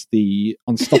Cyril was the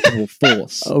unstoppable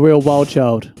force, a real wild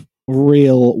child.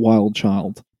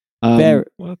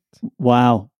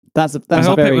 Wow, that's. I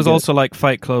hope it was also like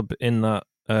Fight Club in that.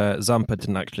 Zampa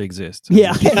didn't actually exist.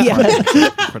 Yeah.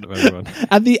 In front of everyone.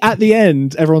 At the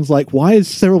end, everyone's like, "Why has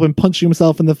Cyril been punching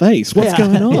himself in the face? What's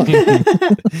going on?"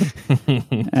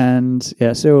 And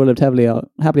Cyril lived happily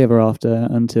ever after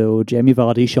until Jamie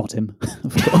Vardy shot him.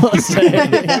 Of course.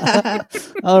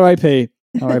 R.I.P.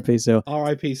 R.I.P. Cyril.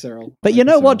 R.I.P. Cyril. But you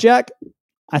know what, Jack?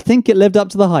 I think it lived up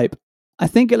to the hype.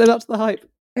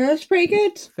 It was pretty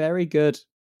good. Very good.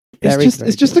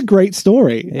 It's just a great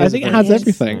story. I think it has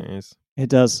everything. It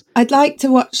does. I'd like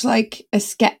to watch like a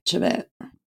sketch of it.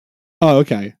 Oh,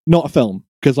 okay. Not a film,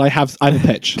 because I have a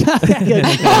pitch.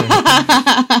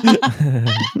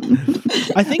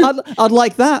 I think I'd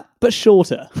like that, but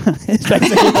shorter.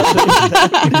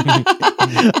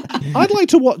 I'd like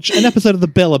to watch an episode of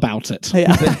The Bill about it.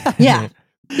 Yeah.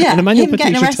 And Emmanuel him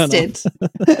getting arrested.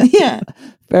 Yeah.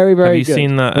 Very, very good. Have you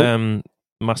seen that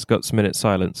Mascot's Minute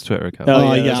Silence Twitter account?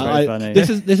 Oh yeah, this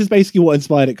is basically what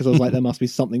inspired it, because I was like, there must be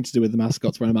something to do with the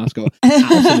mascots when a mascot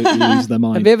absolutely loses their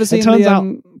mind. Have you ever seen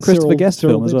the Christopher Guest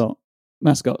film as well?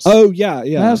 Mascots. Oh yeah.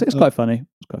 It's quite funny.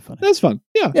 It's quite funny. That's fun.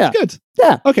 Yeah, it's good.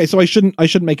 Yeah. Okay, so I shouldn't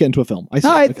make it into a film. I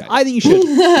think you should.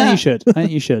 I think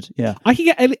you should. Yeah. I can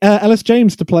get Ellis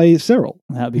James to play Cyril.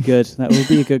 That would be good. That would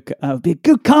be a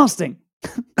good casting.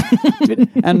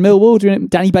 And Millwall doing it.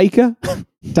 Danny Baker.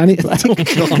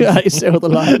 Cyril the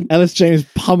Lion. Ellis James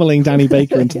pummeling Danny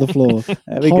Baker into the floor.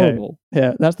 There we go.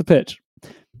 Yeah, that's the pitch.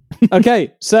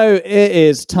 Okay, so it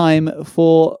is time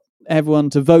for everyone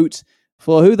to vote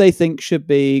for who they think should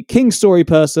be King Story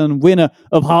Person, winner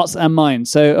of Hearts and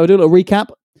Minds. So I'll do a little recap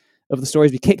of the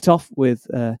stories we kicked off with.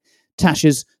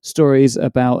 Tasha's stories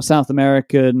about South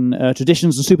American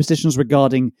traditions and superstitions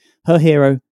regarding her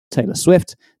hero, Taylor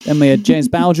Swift. Then we had James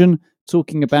Baldwin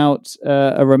talking about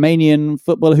a Romanian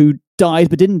footballer who died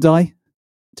but didn't die,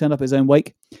 turned up at his own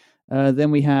wake. Then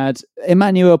we had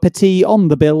Emmanuel Petit on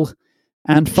the bill.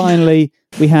 And finally,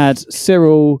 we had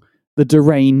Cyril, the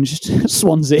deranged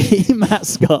Swansea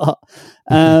mascot.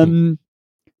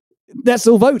 Let's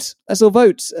all vote.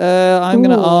 I'm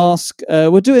going to ask.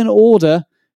 We'll do it in order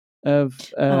of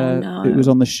who was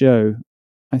on the show,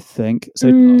 I think. So,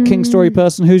 King Story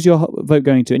person, who's your vote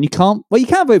going to? And you can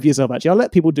vote for yourself, actually. I'll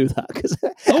let people do that because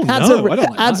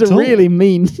adds a really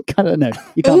mean kind of, no,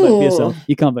 you can't vote for yourself.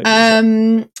 You can't vote for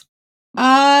yourself.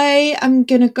 I am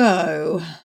going to go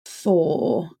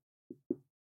for...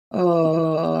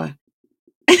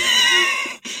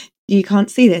 You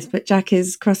can't see this, but Jack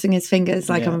is crossing his fingers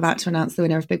like I'm about to announce the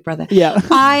winner of Big Brother. Yeah.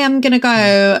 I am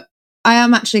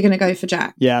actually going to go for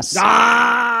Jack. Yes.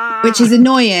 Which is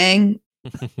annoying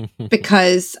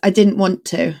because I didn't want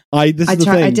to. I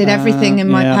did everything in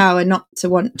my power not to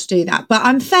want to do that. But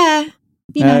I'm fair,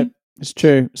 you know. It's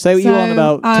true. Say what you want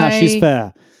about Tash is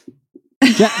fair.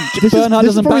 Bernhard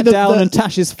doesn't back down and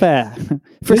Tash is fair.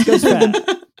 Frisco's fair.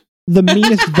 The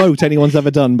meanest vote anyone's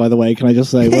ever done, by the way, can I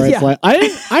just say, where it's like, I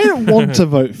didn't want to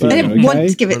vote for you. I didn't want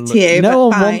to give it to you, no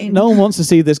one wants to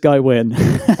see this guy win.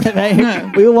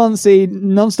 No. We all want to see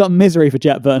non-stop misery for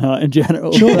Jack Bernhardt in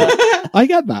general. Sure. I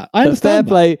get that. I understand.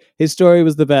 Fair play, his story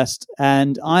was the best,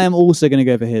 and I am also going to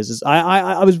go for his.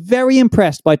 I was very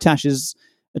impressed by Tash's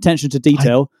attention to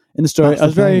detail in the story.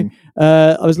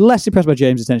 I was less impressed by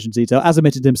James' attention to detail, as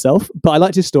admitted himself, but I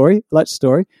liked his story.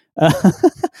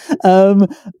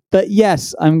 But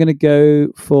yes, I'm going to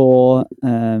go for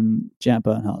Jack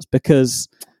Bernhardt's because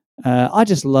I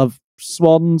just love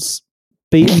swans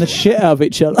beating the shit out of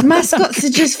each other. Mascots are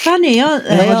just funny, aren't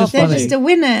they? They're just a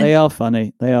winner. They are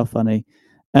funny.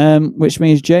 Which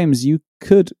means, James, you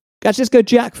could... Actually, let's go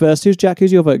Jack first. Who's Jack?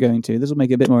 Who's your vote going to? This will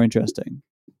make it a bit more interesting.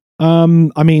 I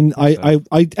mean, I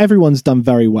everyone's done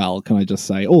very well. Can I just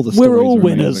say, all the stories we're all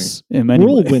winners. We're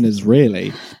all winners,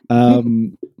 really.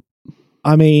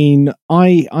 I mean,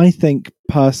 I think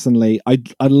personally, I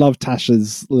love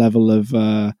Tasha's level of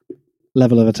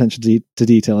attention to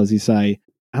detail, as you say,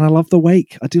 and I love the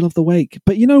wake. I do love the wake,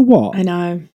 but you know what? I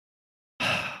know.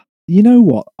 You know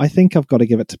what? I think I've got to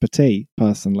give it to Petit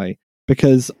personally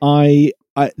because the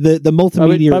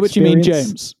multimedia. By which you mean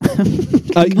James? No,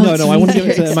 I want to give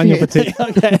it to Emmanuel Petit.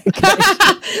 Okay.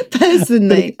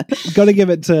 Personally, got to give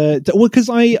it to because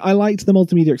I liked the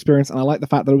multimedia experience and I liked the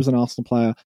fact that it was an Arsenal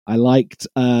player. I liked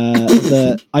I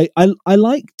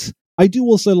do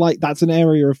also like that's an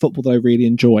area of football that I really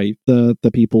enjoy. The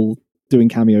people doing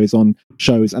cameos on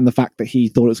shows and the fact that he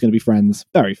thought it was going to be Friends.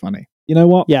 Very funny. You know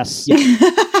what? Yes.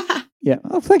 Yeah.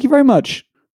 Oh, thank you very much.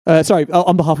 Sorry,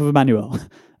 on behalf of Emmanuel.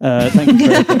 Thank you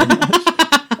very much.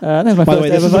 By the way,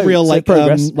 this is a real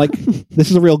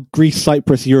this is a real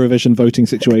Greece-Cyprus Eurovision voting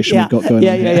situation we've got going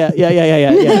on. Yeah.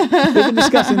 We've been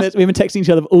discussing this. We've been texting each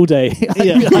other all day.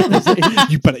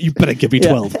 You better give me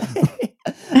 12.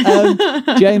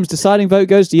 James, deciding vote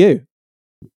goes to you.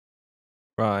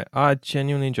 Right, I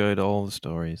genuinely enjoyed all the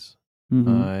stories.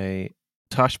 Mm-hmm.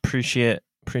 Tash appreciate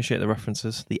the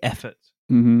references, the effort.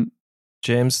 Mm-hmm.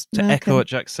 James, to echo what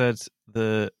Jack said,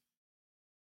 a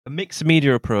mixed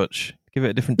media approach. Give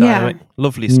it a different dynamic. Yeah.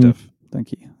 Lovely stuff.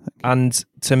 Thank you. And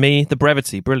to me, the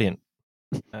brevity, brilliant.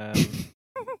 Oh,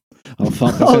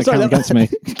 fuck. That's going to count against me.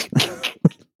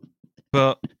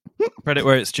 But credit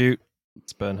where it's due.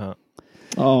 It's Bernhardt.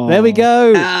 Oh. There we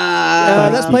go.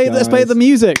 Let's play the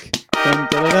music. I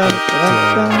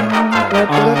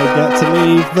get to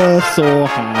leave the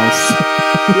storehouse.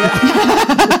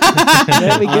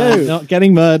 There we go. I'm not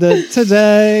getting murdered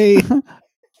today.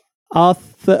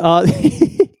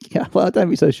 Yeah, well, don't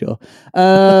be so sure.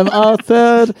 Our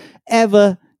third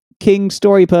ever King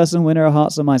Story Person winner of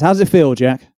Hearts and Minds. How does it feel,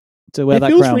 Jack, to wear that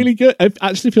crown? It feels really good. It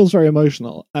actually feels very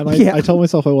emotional, and I told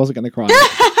myself I wasn't going to cry.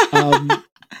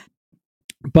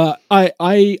 But I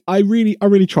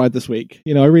really tried this week.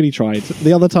 You know, I really tried.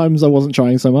 The other times I wasn't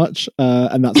trying so much,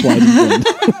 and that's why I didn't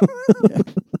win.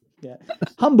 Yeah.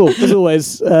 Humble as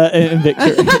always in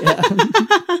victory. Yeah.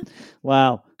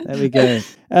 Wow. There we go.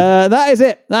 That is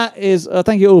it. That is.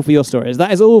 Thank you all for your stories.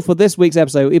 That is all for this week's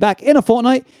episode. We'll be back in a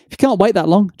fortnight. If you can't wait that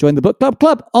long, join the Book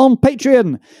Club on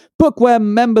Patreon. Book where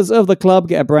members of the club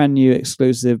get a brand new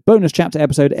exclusive bonus chapter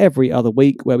episode every other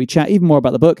week where we chat even more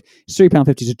about the book. It's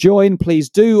 £3.50 to join. Please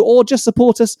do. Or just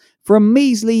support us for a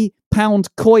measly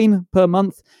 £1 per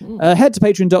month. Head to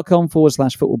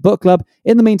patreon.com/Football Book Club.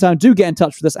 In the meantime, do get in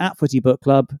touch with us at Footy Book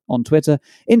Club on Twitter,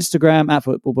 Instagram at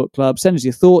Football Book Club. Send us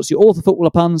your thoughts, your author footballer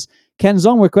puns, Ken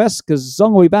Zong requests, because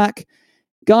Zong will be back.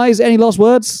 Guys, any last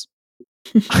words?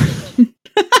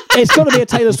 It's got to be a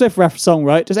Taylor Swift song,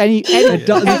 right? Does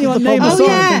anyone name a song?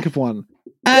 Think of one.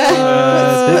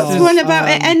 What's the one about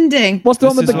it ending? What's the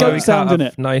one with the goat sound in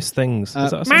it? Nice things.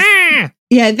 Is that a song?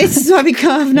 Yeah, this is why we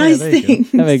can't have nice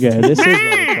things. There we go. This is why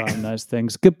we can't have nice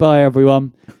things. Goodbye,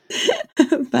 everyone.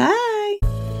 Bye.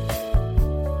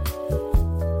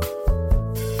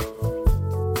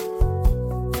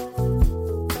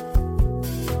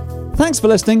 Thanks for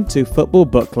listening to Football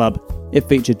Book Club. It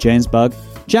featured James Bugg,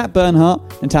 Jack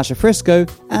Bernhardt, Natasha Frisco,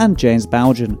 and James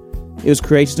Bowden. It was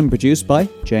created and produced by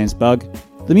James Bugg.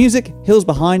 The music, Hills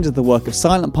Behind, is the work of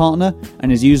Silent Partner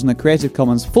and is using the Creative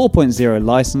Commons 4.0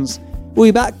 license. We'll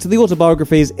be back to the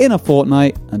autobiographies in a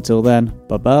fortnight. Until then,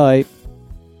 bye-bye.